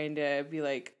guy trying to be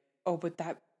like, oh, but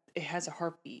it has a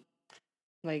heartbeat.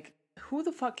 Like, who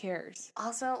the fuck cares?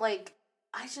 Also, like,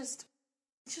 it's just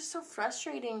so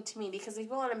frustrating to me because the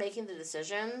people that are making the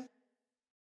decision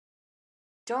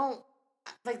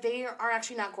they are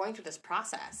actually not going through this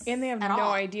process. And they have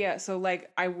no idea. So, like,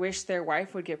 I wish their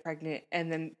wife would get pregnant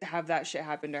and then have that shit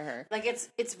happen to her. Like,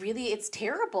 it's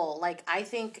terrible. Like, I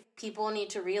think people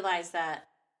need to realize that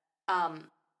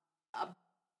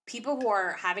people who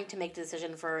are having to make the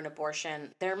decision for an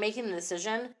abortion, they're making the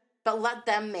decision, but let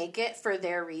them make it for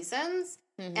their reasons.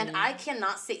 Mm-hmm. And I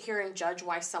cannot sit here and judge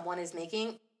why someone is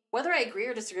making, whether I agree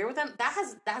or disagree with them, that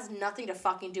has nothing to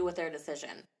fucking do with their decision.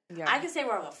 Yeah. I can say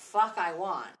whatever the fuck I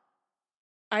want.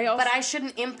 But I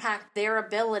shouldn't impact their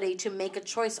ability to make a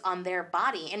choice on their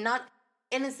body.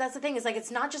 That's the thing, is like,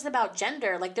 it's not just about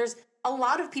gender. Like, there's a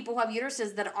lot of people who have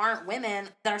uteruses that aren't women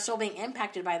that are still being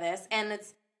impacted by this. And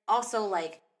it's also,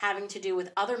 like, having to do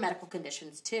with other medical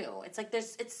conditions too. It's like,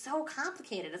 it's so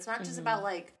complicated. It's not just about,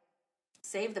 like,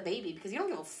 save the baby, because you don't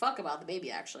give a fuck about the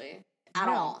baby, actually, at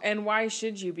all. And why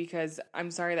should you? Because I'm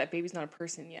sorry, that baby's not a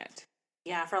person yet.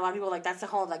 Yeah, for a lot of people, like, that's the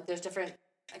whole, like, there's different,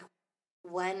 like,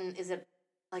 when is it,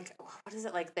 like, what is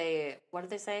it, like, what did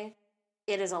they say?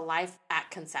 It is a life at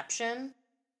conception.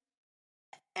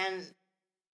 And,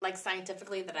 like,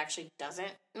 scientifically, that actually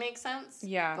doesn't make sense.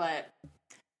 Yeah. But,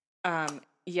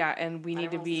 yeah, and we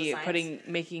need to be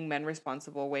making men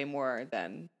responsible way more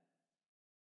than,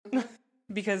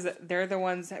 because they're the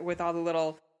ones with all the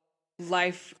little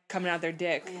life coming out their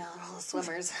dick. Yeah, all the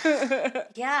swimmers.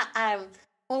 Yeah,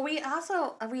 well, we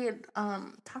had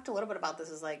talked a little bit about this.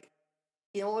 Is like,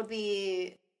 you know, what would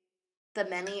be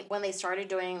when they started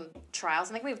doing trials.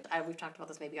 I think we've talked about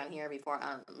this maybe on here before.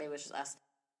 Maybe it was just us.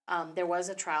 There was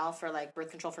a trial for, like,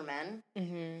 birth control for men,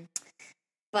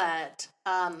 but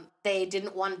they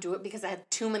didn't want to do it because it had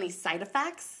too many side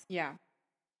effects. Yeah.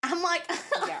 I'm like,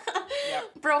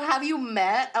 bro, have you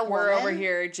met a woman? We're over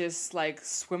here just, like,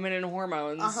 swimming in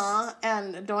hormones.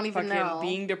 And don't even know.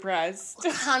 Being depressed.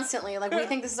 Constantly. Like, we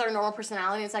think this is our normal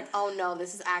personality. It's like, oh, no,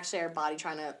 this is actually our body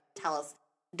trying to tell us,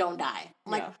 don't die.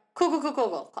 I'm like,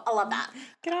 cool. I love that.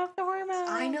 Get off the hormones.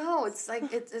 I know. It's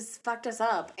like, it's fucked us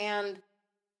up. And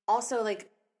also, like,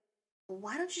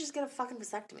 why don't you just get a fucking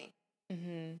vasectomy?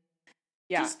 Mm-hmm.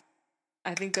 Yeah.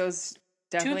 I think those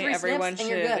definitely everyone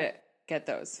should get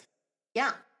those.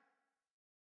 Yeah.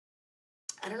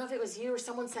 I don't know if it was you or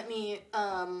someone sent me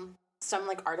some,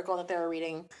 like, article that they were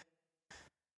reading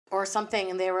or something,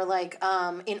 and they were like,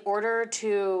 in order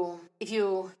to, if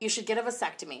you should get a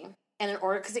vasectomy, and in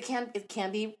order, because it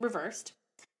can be reversed,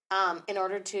 in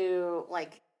order to,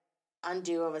 like,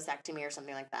 undo a vasectomy or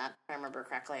something like that, if I remember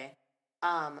correctly,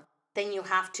 then you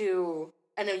have to,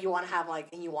 I know you want to have, like,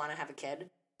 and you want to have a kid,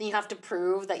 then you have to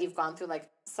prove that you've gone through, like,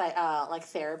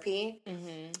 therapy,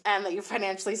 and that you're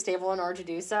financially stable in order to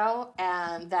do so,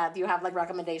 and that you have, like,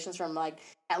 recommendations from, like,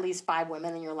 at least 5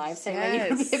 women in your life saying that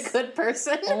you would be a good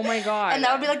person. Oh my God. And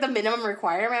that would be, like, the minimum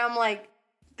requirement. I'm like,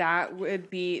 that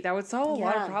would solve a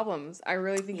lot of problems. I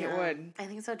really think it would. I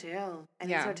think so too.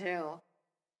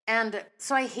 And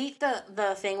so I hate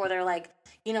the thing where they're like,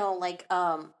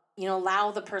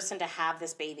 allow the person to have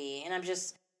this baby, and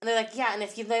they're like, yeah, and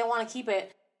if they don't want to keep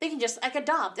it, they can just, like,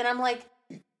 adopt. And I'm like,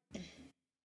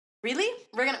 really?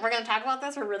 We're gonna talk about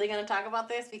this? We're really gonna talk about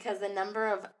this? Because the number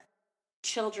of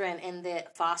children in the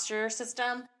foster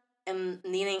system and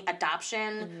needing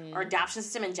adoption or adoption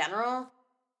system in general,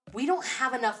 we don't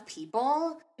have enough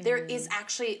people. There is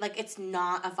actually, like, it's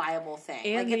not a viable thing.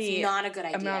 And like, it's not a good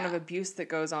idea. Amount of abuse that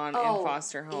goes on in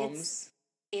foster homes.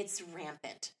 It's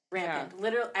rampant. Yeah.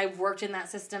 Literally, I've worked in that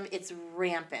system. It's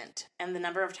rampant. And the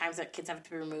number of times that kids have to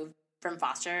be removed from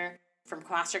foster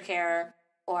care,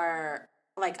 or,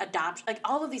 like, adoption, like,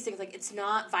 all of these things, like, it's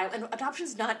not viable. And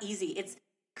adoption's not easy. It's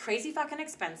crazy fucking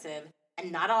expensive,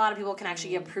 and not a lot of people can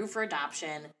actually get approved for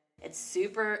adoption. It's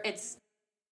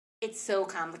so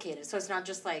complicated. So it's not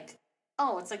just like,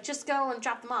 oh, it's like, just go and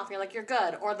drop them off. You're like, you're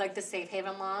good. Or, like, the safe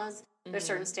haven laws. There's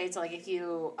certain states, like, if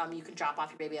you can drop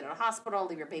off your baby at a hospital,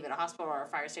 leave your baby at a hospital or a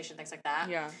fire station, things like that.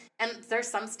 Yeah. And there's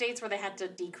some states where they had to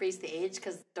decrease the age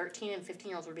because 13 and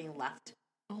 15-year-olds were being left.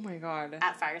 Oh my God.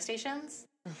 At fire stations.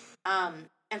 And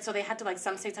so they had to, like,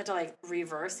 some states had to, like,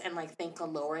 reverse and, like, think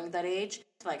of lowering that age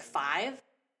to, like, 5.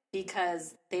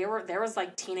 because there was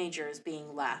like teenagers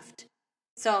being left.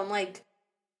 So I'm like,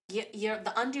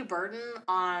 the undue burden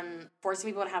on forcing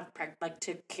people to have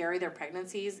to carry their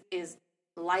pregnancies is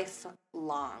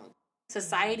lifelong.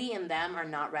 Society and them are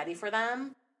not ready for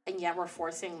them, and yet we're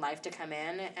forcing life to come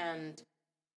in, and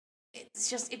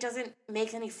it doesn't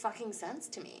make any fucking sense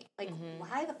to me. Like,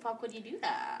 why the fuck would you do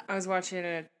that? I was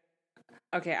watching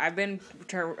Okay, I've been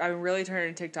really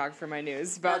turning to TikTok for my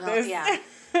news about this. Yeah,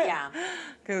 yeah.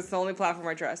 Because it's the only platform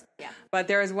I trust. Yeah. But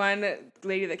there was one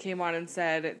lady that came on and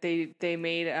said they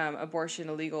made abortion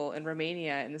illegal in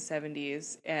Romania in the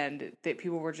 70s, and that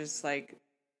people were just like,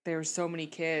 there were so many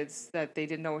kids that they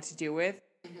didn't know what to do with.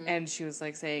 Mm-hmm. And she was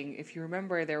like saying, if you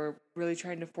remember, they were really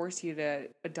trying to force you to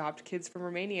adopt kids from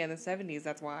Romania in the 70s.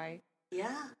 That's why.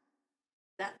 Yeah.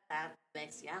 That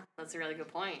makes, that's a really good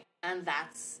point. And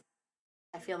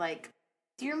I feel like,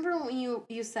 do you remember when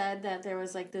you said that there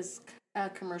was like this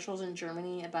commercials in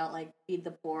Germany about like feed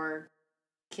the poor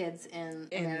kids in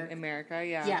America?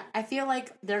 Yeah. Yeah, I feel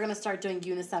like they're gonna start doing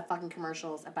UNICEF fucking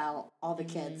commercials about all the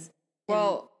kids.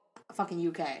 Well, in fucking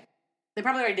UK. They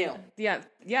probably already do. Yeah.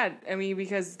 I mean,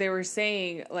 because they were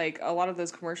saying like a lot of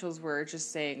those commercials were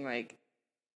just saying like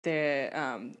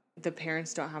the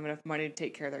parents don't have enough money to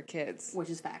take care of their kids, which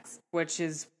is facts. Which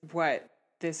is what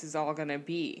this is all gonna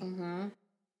be.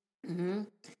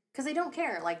 Because they don't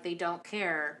care. Like, they don't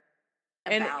care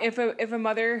about... And if a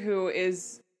mother who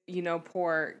is,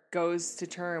 poor goes to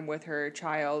term with her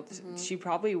child, she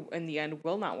probably, in the end,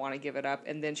 will not want to give it up,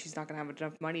 and then she's not going to have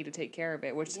enough money to take care of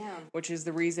it, which is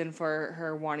the reason for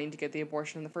her wanting to get the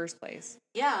abortion in the first place.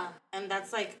 Yeah, and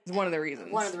that's, like... It's one of the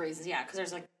reasons. One of the reasons, yeah,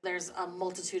 because there's a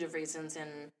multitude of reasons,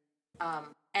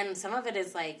 and some of it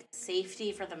is, like,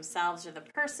 safety for themselves or the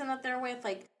person that they're with,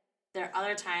 like... There are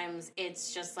other times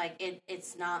it's just like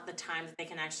it's not the time that they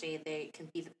can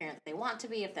be the parent that they want to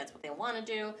be if that's what they want to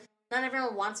do. Not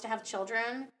everyone wants to have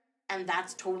children, and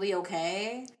that's totally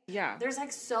okay. Yeah. There's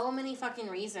like so many fucking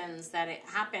reasons that it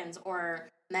happens, or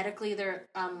medically their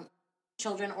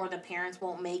children or the parents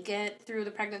won't make it through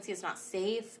the pregnancy. It's not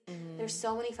safe. Mm-hmm. There's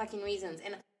so many fucking reasons,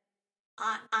 and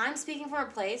I'm speaking from a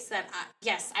place that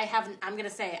I'm gonna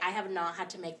say I have not had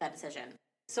to make that decision.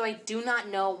 So I do not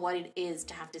know what it is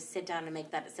to have to sit down and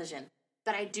make that decision.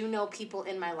 But I do know people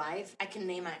in my life. I can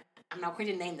name I'm not going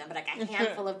to name them, but like a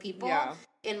handful of people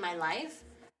in my life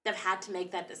that have had to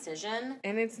make that decision.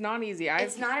 And it's not easy.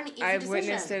 It's not an easy decision. I've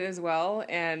witnessed it as well.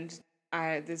 And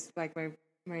my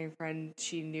friend,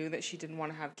 she knew that she didn't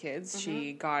want to have kids. Mm-hmm.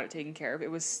 She got it taken care of.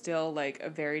 It was still like a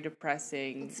very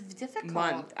depressing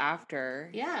month after.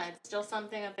 Yeah, it's still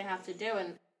something that they have to do.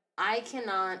 And I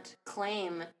cannot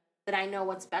claim that I know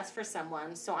what's best for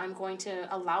someone, so I'm going to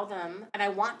allow them, and I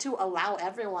want to allow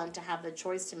everyone to have the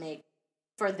choice to make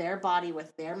for their body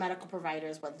with their medical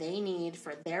providers what they need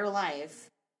for their life.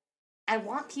 I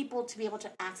want people to be able to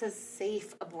access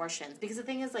safe abortions, because the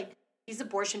thing is, like, these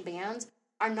abortion bans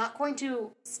are not going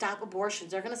to stop abortions.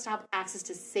 They're going to stop access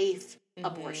to safe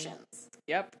abortions.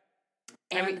 Yep.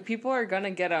 And I mean, people are going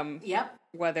to get them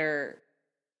whether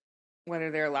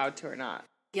they're allowed to or not.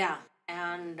 Yeah.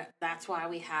 And that's why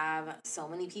we have so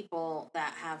many people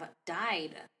that have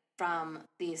died from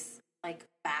these, like,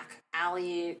 back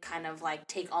alley kind of, like,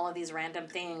 take all of these random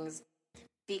things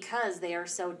because they are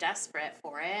so desperate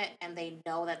for it, and they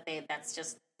know that that's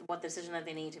just what decision that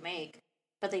they need to make.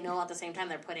 But they know at the same time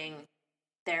they're putting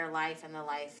their life and the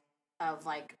life of,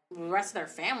 like, the rest of their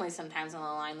family sometimes on the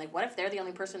line. Like, what if they're the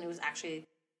only person who's actually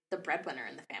the breadwinner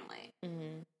in the family?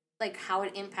 Mm-hmm. Like, how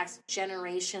it impacts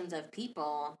generations of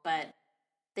people, but...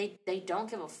 They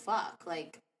don't give a fuck.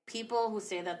 Like, people who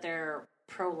say that they're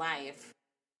pro-life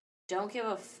don't give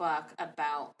a fuck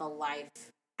about the life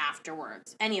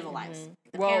afterwards. Any of the lives.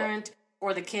 The parent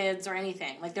or the kids or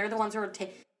anything. Like, they're the ones who are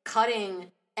cutting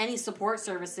any support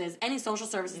services, any social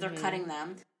services, they're cutting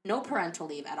them. No parental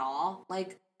leave at all.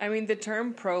 Like, I mean, the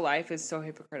term pro-life is so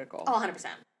hypocritical. Oh, 100%.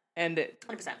 And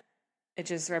 100%. It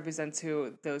just represents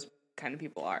who those kind of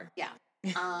people are. Yeah.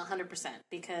 100%.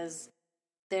 Because...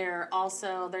 They're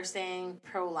saying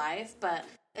pro-life, but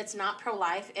it's not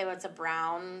pro-life if it's a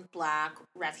brown, black,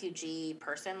 refugee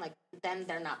person. Like, then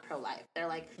they're not pro-life. They're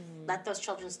like, let those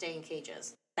children stay in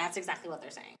cages. That's exactly what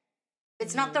they're saying.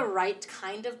 It's not the right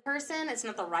kind of person. It's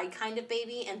not the right kind of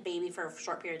baby. And baby for a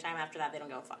short period of time after that, they don't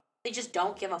give a fuck. They just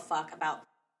don't give a fuck about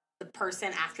the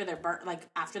person after they're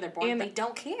born. And they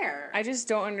don't care. I just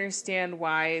don't understand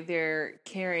why they're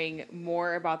caring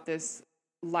more about this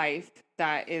life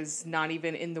that is not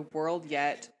even in the world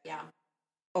yet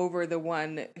over the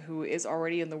one who is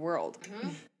already in the world.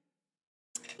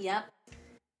 Yep.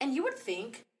 And you would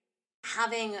think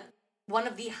having one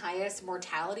of the highest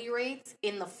mortality rates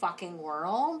in the fucking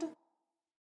world,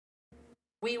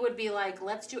 we would be like,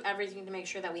 let's do everything to make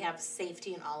sure that we have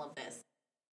safety in all of this.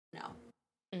 No.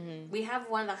 Mm-hmm. We have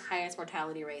one of the highest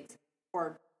mortality rates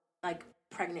for, like,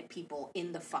 pregnant people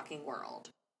in the fucking world.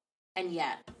 And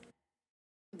yet,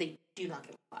 they do not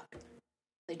give a fuck.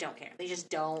 They don't care. They just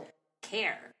don't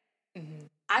care. Mm-hmm.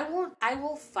 I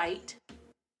will fight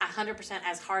 100%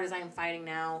 as hard as I am fighting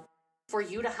now for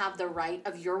you to have the right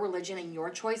of your religion and your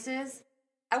choices.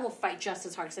 I will fight just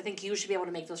as hard because I think you should be able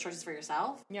to make those choices for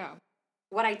yourself. Yeah.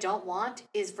 What I don't want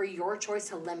is for your choice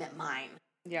to limit mine.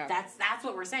 Yeah. That's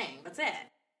what we're saying. That's it.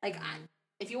 Like,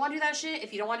 if you want to do that shit,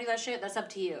 if you don't want to do that shit, that's up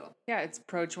to you. Yeah, it's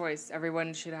pro-choice.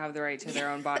 Everyone should have the right to their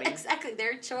own body. Exactly,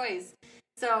 their choice.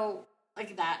 So,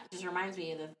 like, that just reminds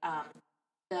me of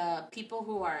the people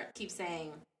who keep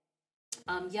saying,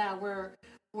 yeah, we're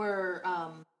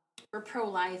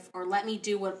pro-life, or let me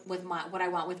do what I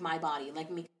want with my body. Like,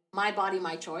 my body,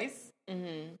 my choice.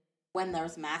 Mm-hmm. When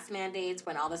there's mask mandates,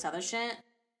 when all this other shit.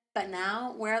 But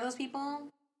now, where are those people?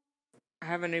 I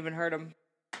haven't even heard them.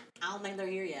 I don't think they're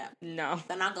here yet. No.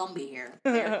 They're not gonna be here.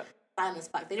 They're silent as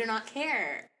fuck. They do not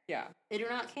care. Yeah. They do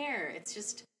not care. It's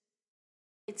just,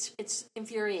 it's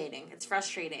infuriating. It's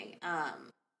frustrating.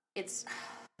 It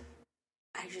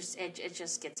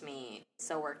just gets me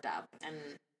so worked up. And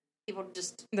people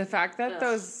just... The fact that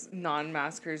those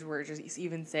non-maskers were just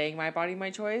even saying my body, my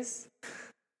choice,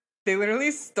 they literally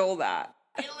stole that.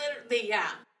 Yeah.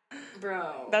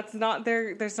 Bro. That's not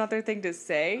their thing to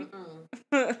say.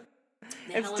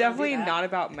 It's definitely not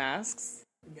about masks.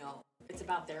 No, it's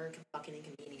about their fucking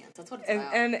inconvenience. That's what it's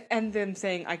about. And them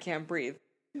saying I can't breathe.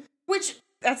 Which...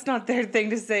 That's not their thing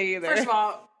to say either. First of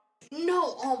all,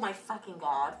 no, oh my fucking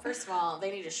God. First of all, they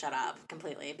need to shut up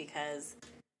completely because,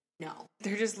 no.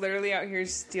 They're just literally out here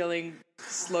stealing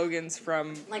slogans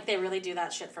from... Like, they really do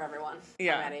that shit for everyone.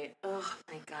 Yeah. Already. Oh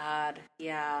my God.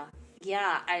 Yeah.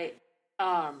 Yeah,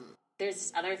 there's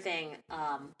this other thing,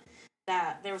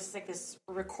 that there was like this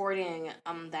recording,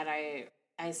 that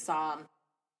I saw,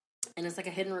 and it's like a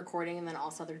hidden recording, and then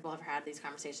also other people have had these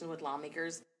conversations with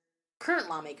lawmakers. Current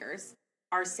lawmakers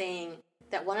are saying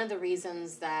that one of the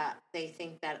reasons that they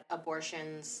think that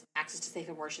abortions, access to safe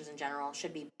abortions in general,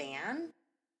 should be banned,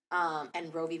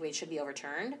 and Roe v. Wade should be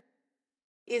overturned,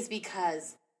 is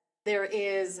because there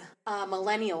is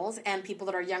millennials and people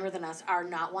that are younger than us are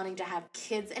not wanting to have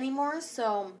kids anymore,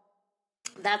 so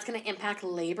that's going to impact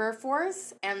labor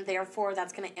force, and therefore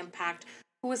that's going to impact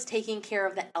who is taking care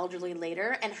of the elderly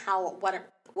later and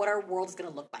what our world is going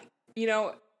to look like. You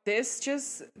know, this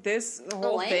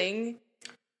whole thing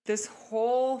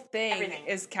Everything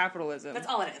is capitalism. That's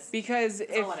all it is. Because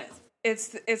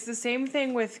it's the same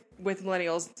thing with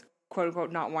millennials, quote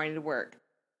unquote, not wanting to work.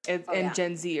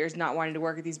 Gen Zers not wanting to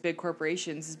work at these big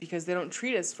corporations is because they don't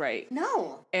treat us right.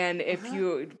 No. And if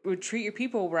you would treat your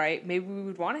people right, maybe we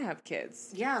would want to have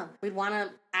kids. Yeah. We'd want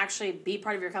to actually be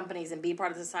part of your companies and be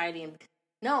part of society.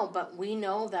 No, but we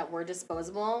know that we're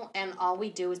disposable, and all we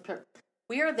do is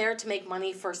we are there to make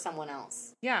money for someone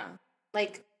else. Yeah.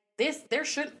 Like,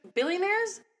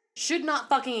 billionaires should not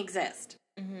fucking exist.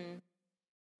 Mm-hmm.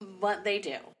 But they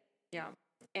do. Yeah.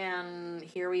 And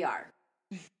here we are.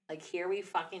 Like, here we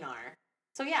fucking are.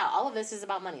 So, yeah, all of this is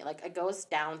about money. Like, it goes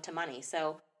down to money.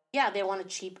 So, yeah, they want a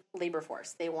cheap labor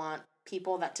force. They want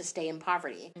people to stay in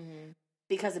poverty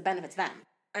because it benefits them.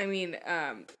 I mean,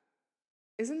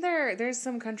 isn't there's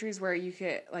some countries where you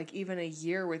get, like, even a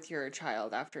year with your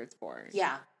child after it's born?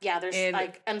 Yeah. Yeah, there's,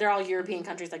 and they're all European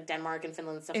countries, like Denmark and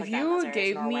Finland and stuff like that. If you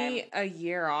gave me a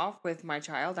year off with my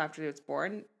child after it's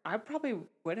born, I probably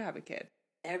would have a kid.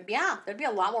 There'd be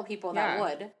a lot more people that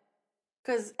would.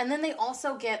 And then they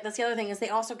also get, that's the other thing, is they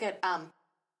also get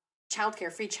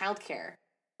free childcare,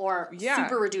 or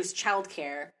super reduced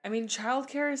childcare. I mean,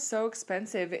 childcare is so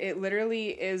expensive. It literally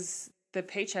is the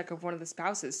paycheck of one of the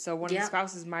spouses. So one of the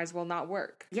spouses might as well not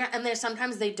work. Yeah, and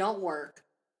sometimes they don't work,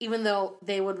 even though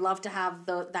they would love to have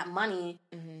that money,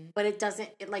 but it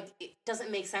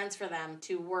doesn't make sense for them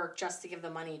to work just to give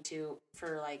the money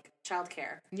for like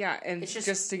childcare. Yeah, and it's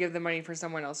just to give the money for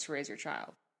someone else to raise your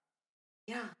child.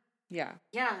 Yeah. Yeah.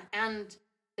 Yeah, and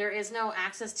there is no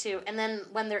access to, and then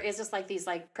when there is just like these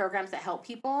like programs that help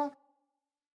people,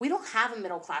 we don't have a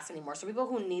middle class anymore. So people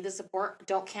who need the support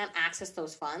can't access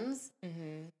those funds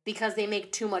because they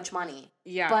make too much money.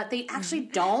 Yeah. But they actually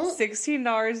don't.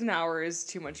 $16 an hour is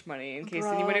too much money, in case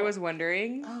anybody was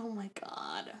wondering. Oh my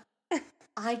God.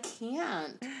 I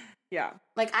can't. Yeah.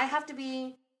 Like, I have to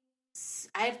be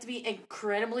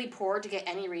incredibly poor to get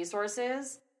any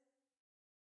resources.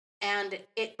 And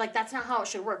that's not how it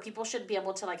should work. People should be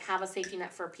able to, like, have a safety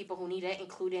net for people who need it,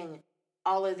 including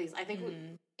all of these. I think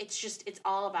it's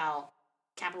all about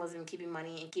capitalism, keeping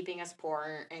money and keeping us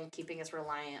poor and keeping us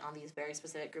reliant on these very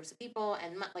specific groups of people.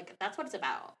 And like, that's what it's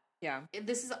about. Yeah.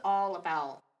 This is all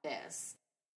about this.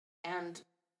 And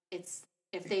it's,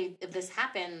 if this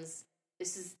happens,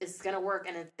 this is going to work,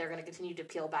 and they're going to continue to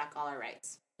peel back all our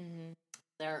rights. Mm-hmm.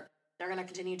 They're going to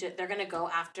continue to, they're going to go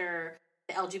after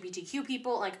the LGBTQ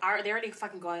people. Like, they're already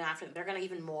fucking going after them. They're going to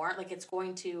even more. Like, it's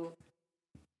going to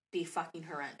be fucking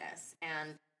horrendous.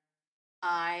 And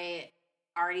I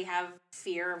already have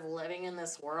fear of living in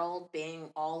this world, being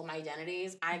all my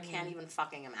identities. I can't even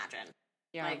fucking imagine.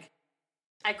 Yeah. Like,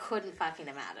 I couldn't fucking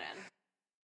imagine.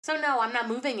 So no, I'm not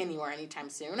moving anywhere anytime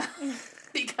soon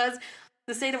because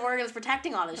the state of Oregon is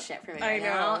protecting all this shit for me right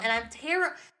now. And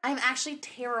I'm actually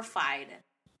terrified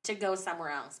to go somewhere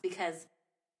else because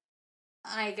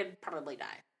I could probably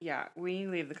die. Yeah, we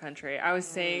leave the country. I was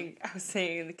saying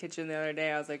in the kitchen the other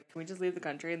day, I was like, can we just leave the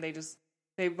country? And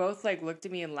they both like looked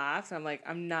at me and laughed. And I'm like,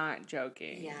 I'm not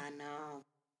joking. Yeah, no.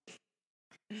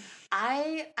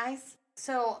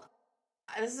 So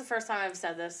this is the first time I've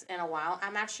said this in a while.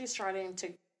 I'm actually starting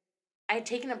to, I had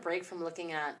taken a break from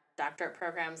looking at doctorate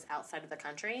programs outside of the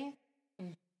country.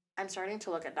 I'm starting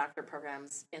to look at doctorate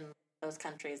programs in those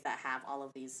countries that have all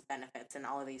of these benefits and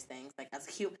all of these things. Like,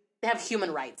 they have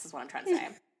human rights is what I'm trying to say.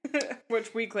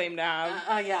 Which we claim to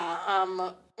have.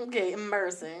 Yeah. Okay,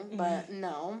 embarrassing, but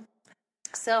no.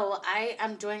 So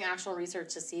I'm doing actual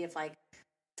research to see if, like,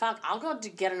 fuck, I'll go to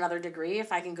get another degree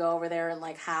if I can go over there and,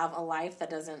 like, have a life that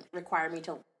doesn't require me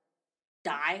to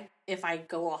die if I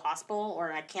go to a hospital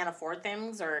or I can't afford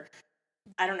things, or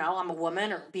I don't know, I'm a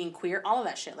woman or being queer, all of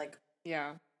that shit. Like,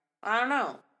 yeah, I don't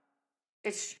know.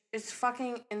 It's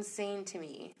fucking insane to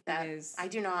me that I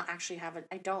don't actually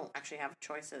have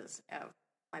choices of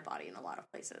my body in a lot of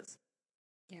places.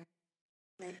 Yeah.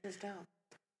 They just don't.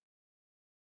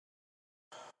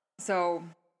 So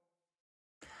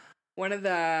one of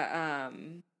the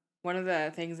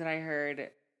things that I heard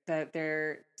that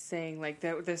they're saying, like,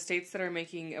 the states that are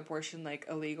making abortion, like,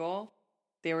 illegal,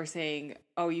 they were saying,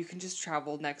 oh, you can just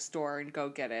travel next door and go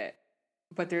get it.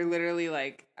 But they're literally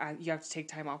like, you have to take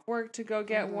time off work to go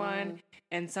get one.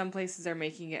 And some places are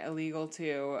making it illegal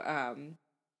to,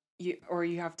 you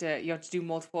have to do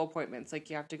multiple appointments. Like,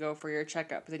 you have to go for your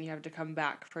checkup, then you have to come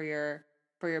back for your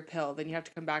pill, then you have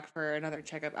to come back for another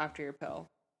checkup after your pill.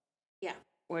 Yeah.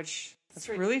 Which is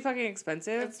really fucking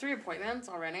expensive. It's 3 appointments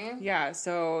already. Yeah,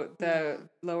 so the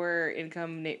lower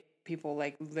income people,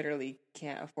 like, literally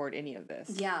can't afford any of this.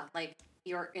 Yeah, like,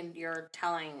 you're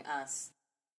telling us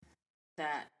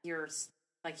that you're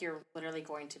literally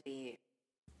going to be.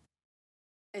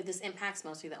 This impacts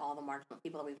mostly all the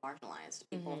people that we've marginalized,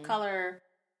 people of color.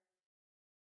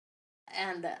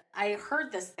 And I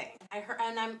heard this thing.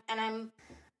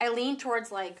 I lean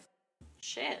towards, like,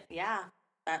 shit. Yeah,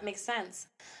 that makes sense.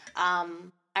 I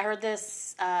heard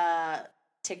this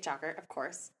TikToker, of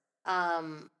course,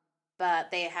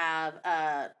 but they have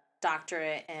a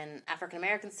doctorate in African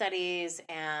American studies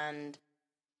and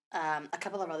a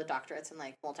couple of other doctorates in,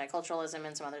 like, multiculturalism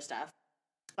and some other stuff.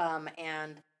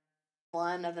 And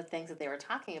one of the things that they were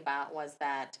talking about was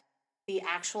that the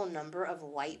actual number of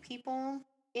white people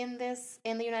in the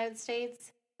United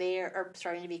States, they are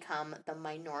starting to become the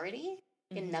minority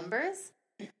in numbers.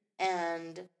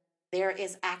 And there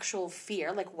is actual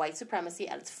fear, like white supremacy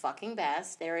at its fucking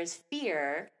best. There is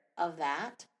fear of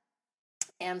that.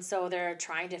 And so they're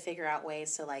trying to figure out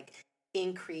ways to, like,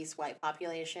 increase white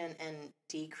population and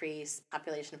decrease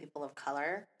population of people of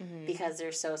color because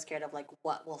they're so scared of, like,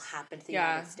 what will happen to the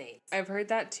United States. I've heard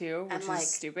that too, which is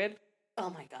stupid. Oh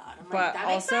my god! But that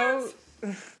also,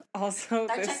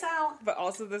 that checks out. But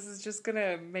also, this is just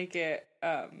gonna make it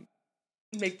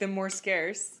make them more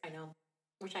scarce. I know,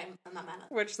 which I'm not mad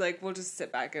at. Which, like, we'll just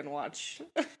sit back and watch.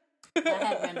 Go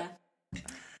ahead, Brenda.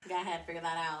 Go ahead, figure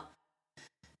that out.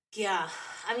 Yeah,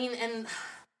 I mean, and,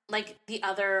 like, the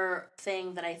other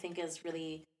thing that I think is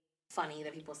really funny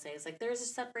that people say is, like, there's a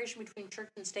separation between church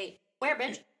and state. Where,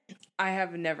 bitch? I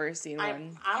have never seen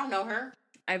one. I don't know her.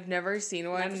 I've never seen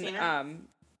one. Never seen her?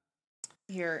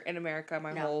 Here in America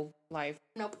my whole life.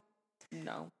 Nope.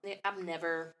 No. I've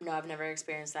never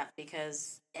experienced that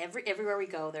because everywhere we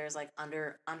go there's, like,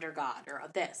 under God or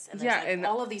this and there's, like, and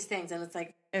all of these things, and it's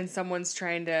like, and someone's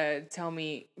trying to tell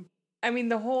me, I mean,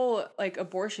 the whole, like,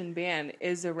 abortion ban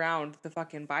is around the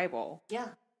fucking Bible. Yeah.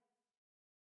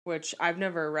 Which I've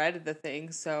never read the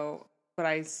thing, so, but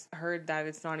I heard that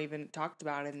it's not even talked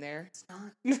about in there. It's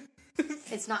not.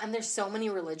 It's not, and there's so many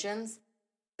religions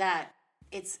that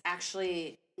it's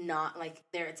actually not, like,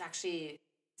 it's actually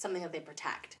something that they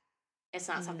protect. It's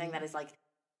not something that is, like,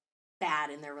 bad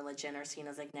in their religion or seen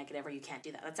as like negative or you can't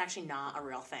do that. That's actually not a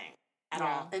real thing at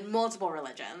all in multiple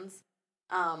religions.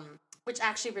 Which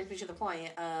actually brings me to the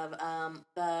point of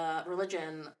the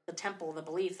religion, the temple, the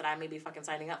belief that I may be fucking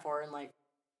signing up for in like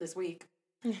this week.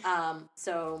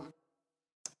 So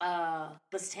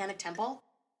the Satanic Temple,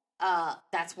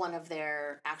 that's one of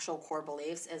their actual core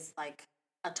beliefs is like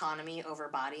autonomy over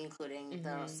body, including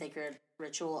the sacred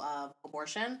ritual of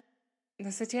abortion.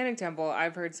 The Satanic Temple,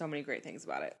 I've heard so many great things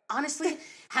about it. Honestly,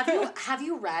 have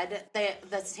you read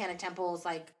the Satanic Temple's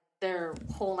like their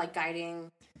whole like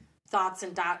guiding thoughts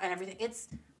and everything?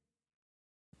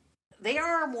 They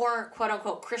are more quote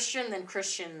unquote Christian than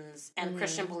Christians and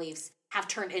Christian beliefs have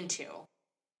turned into.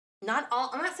 Not all.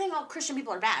 I'm not saying all Christian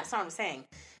people are bad. That's not what I'm saying.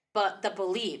 But the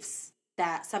beliefs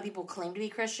that some people claim to be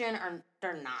Christian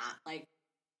they're not. Like,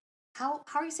 how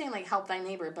are you saying like help thy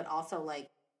neighbor, but also like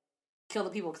kill the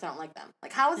people because I don't like them?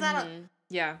 Like, how is that?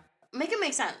 Yeah. Make it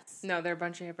make sense. No, they're a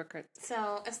bunch of hypocrites.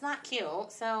 So it's not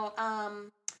cute. So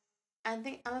I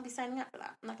think I'm gonna be signing up for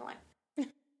that. I'm not gonna lie.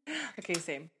 Okay,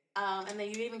 same. And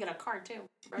then you even get a card too,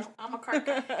 bro. I'm a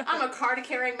card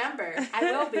carrying member.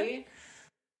 I will be.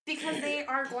 Because they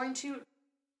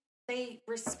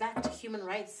respect human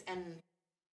rights, and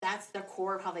that's the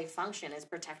core of how they function, is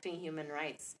protecting human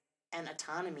rights and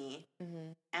autonomy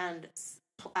and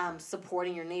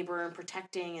supporting your neighbor and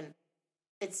protecting, and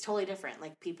it's totally different.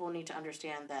 Like, people need to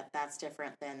understand that that's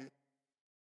different than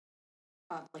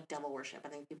like devil worship. I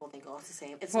think people think, oh, it's the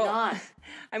same. It's not.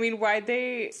 I mean,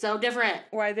 so different.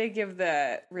 Why'd they give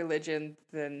the religion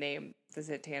the name the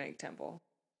Satanic Temple?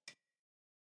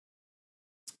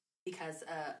 Because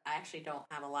I actually don't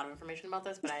have a lot of information about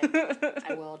this, but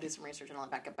I will do some research and I'll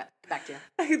back to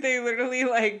you. They literally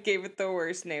like gave it the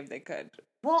worst name they could.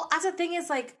 Well, as the thing is,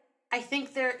 like, I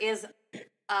think there is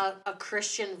a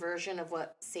Christian version of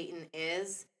what Satan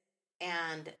is,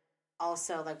 and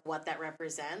also like what that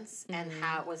represents and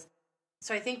how it was.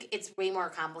 So I think it's way more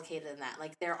complicated than that.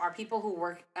 Like, there are people who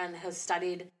work and have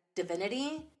studied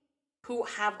divinity who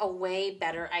have a way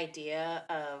better idea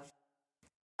of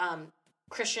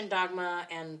Christian dogma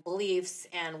and beliefs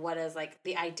and what is like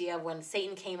the idea of when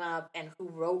Satan came up and who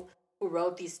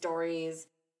wrote these stories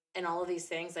and all of these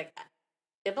things. Like,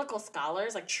 biblical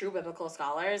scholars, like true biblical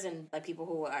scholars, and like people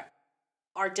who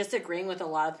are disagreeing with a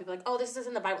lot of people, like, oh, this is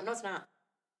in the Bible. No, it's not.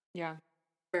 Yeah,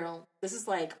 girl, this is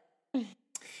like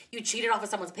you cheated off of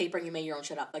someone's paper and you made your own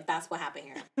shit up. Like, that's what happened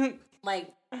here.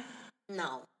 Like,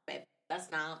 no, babe, that's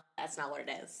not what it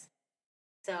is.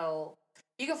 So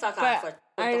you can fuck off with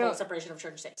the whole separation of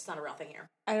church and state. It's not a real thing here.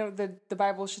 I don't. The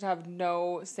Bible should have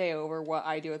no say over what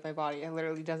I do with my body. It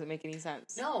literally doesn't make any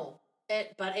sense. No,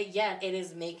 yet it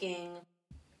is making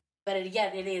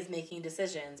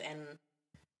decisions, and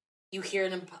you hear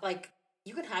them like,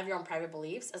 you can have your own private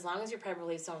beliefs as long as your private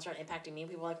beliefs don't start impacting me.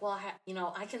 People are like, well,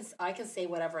 I can say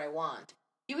whatever I want.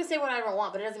 You can say whatever I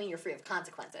want, but it doesn't mean you're free of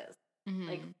consequences. Mm-hmm.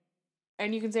 Like,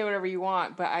 and you can say whatever you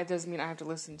want, but it doesn't mean I have to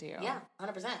listen to you. Yeah,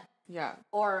 100%. Yeah.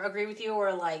 Or agree with you,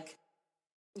 or like,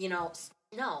 no,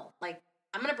 like,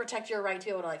 I'm gonna protect your right to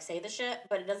be able to like say the shit,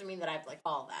 but it doesn't mean that I have to like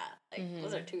follow that. Like,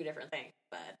 those are two different things.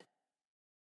 But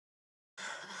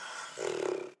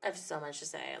I have so much to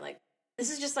say. Like,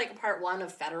 this is just like part one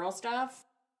of federal stuff.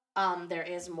 There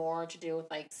is more to do with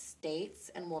like states,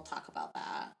 and we'll talk about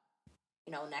that,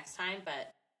 next time.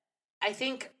 But I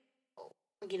think,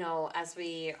 as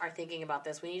we are thinking about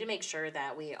this, we need to make sure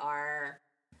that we are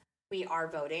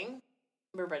voting.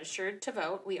 We're registered to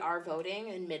vote. We are voting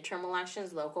in midterm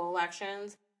elections, local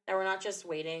elections, that we're not just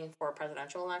waiting for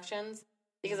presidential elections,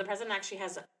 because the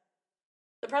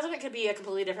president could be a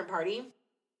completely different party.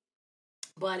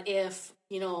 But if,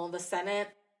 the Senate,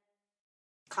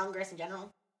 Congress in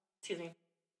general,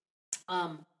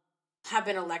 have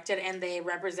been elected and they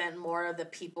represent more of the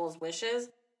people's wishes,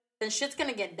 then shit's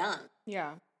gonna get done.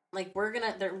 Yeah. Like,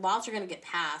 their laws are gonna get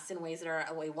passed in ways that are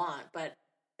what we want, but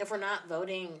if we're not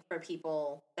voting for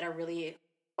people that are really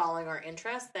following our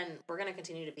interests, then we're going to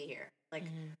continue to be here. Like,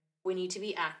 we need to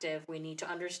be active. We need to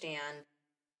understand.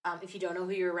 If you don't know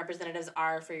who your representatives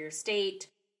are for your state,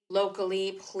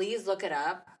 locally, please look it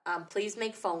up. Please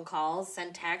make phone calls,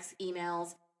 send texts,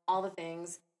 emails, all the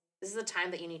things. This is a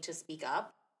time that you need to speak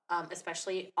up,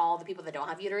 especially all the people that don't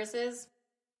have uteruses.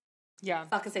 Yeah.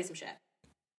 Fucking say some shit.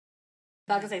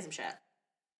 Fucking say some shit.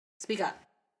 Speak up.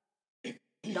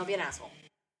 Don't be an asshole.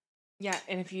 Yeah,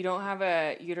 and if you don't have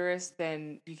a uterus,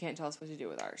 then you can't tell us what to do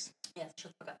with ours. Yeah,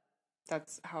 shut the fuck up.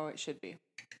 That's how it should be.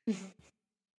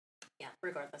 Yeah,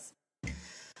 regardless.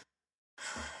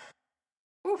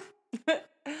 Oof.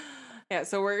 Yeah,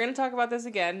 so we're gonna talk about this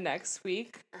again next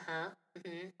week. Uh-huh.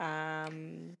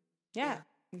 Mm-hmm. Yeah.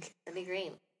 That'd be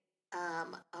great. I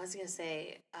was going to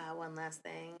say one last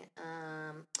thing.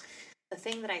 The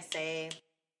thing that I say...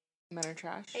 Men are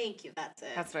trash? Thank you, that's it.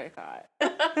 That's what I thought.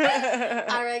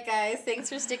 All right, guys. Thanks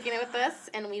for sticking it with us,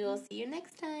 and we will see you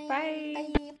next time.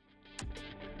 Bye.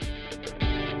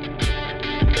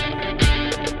 Bye.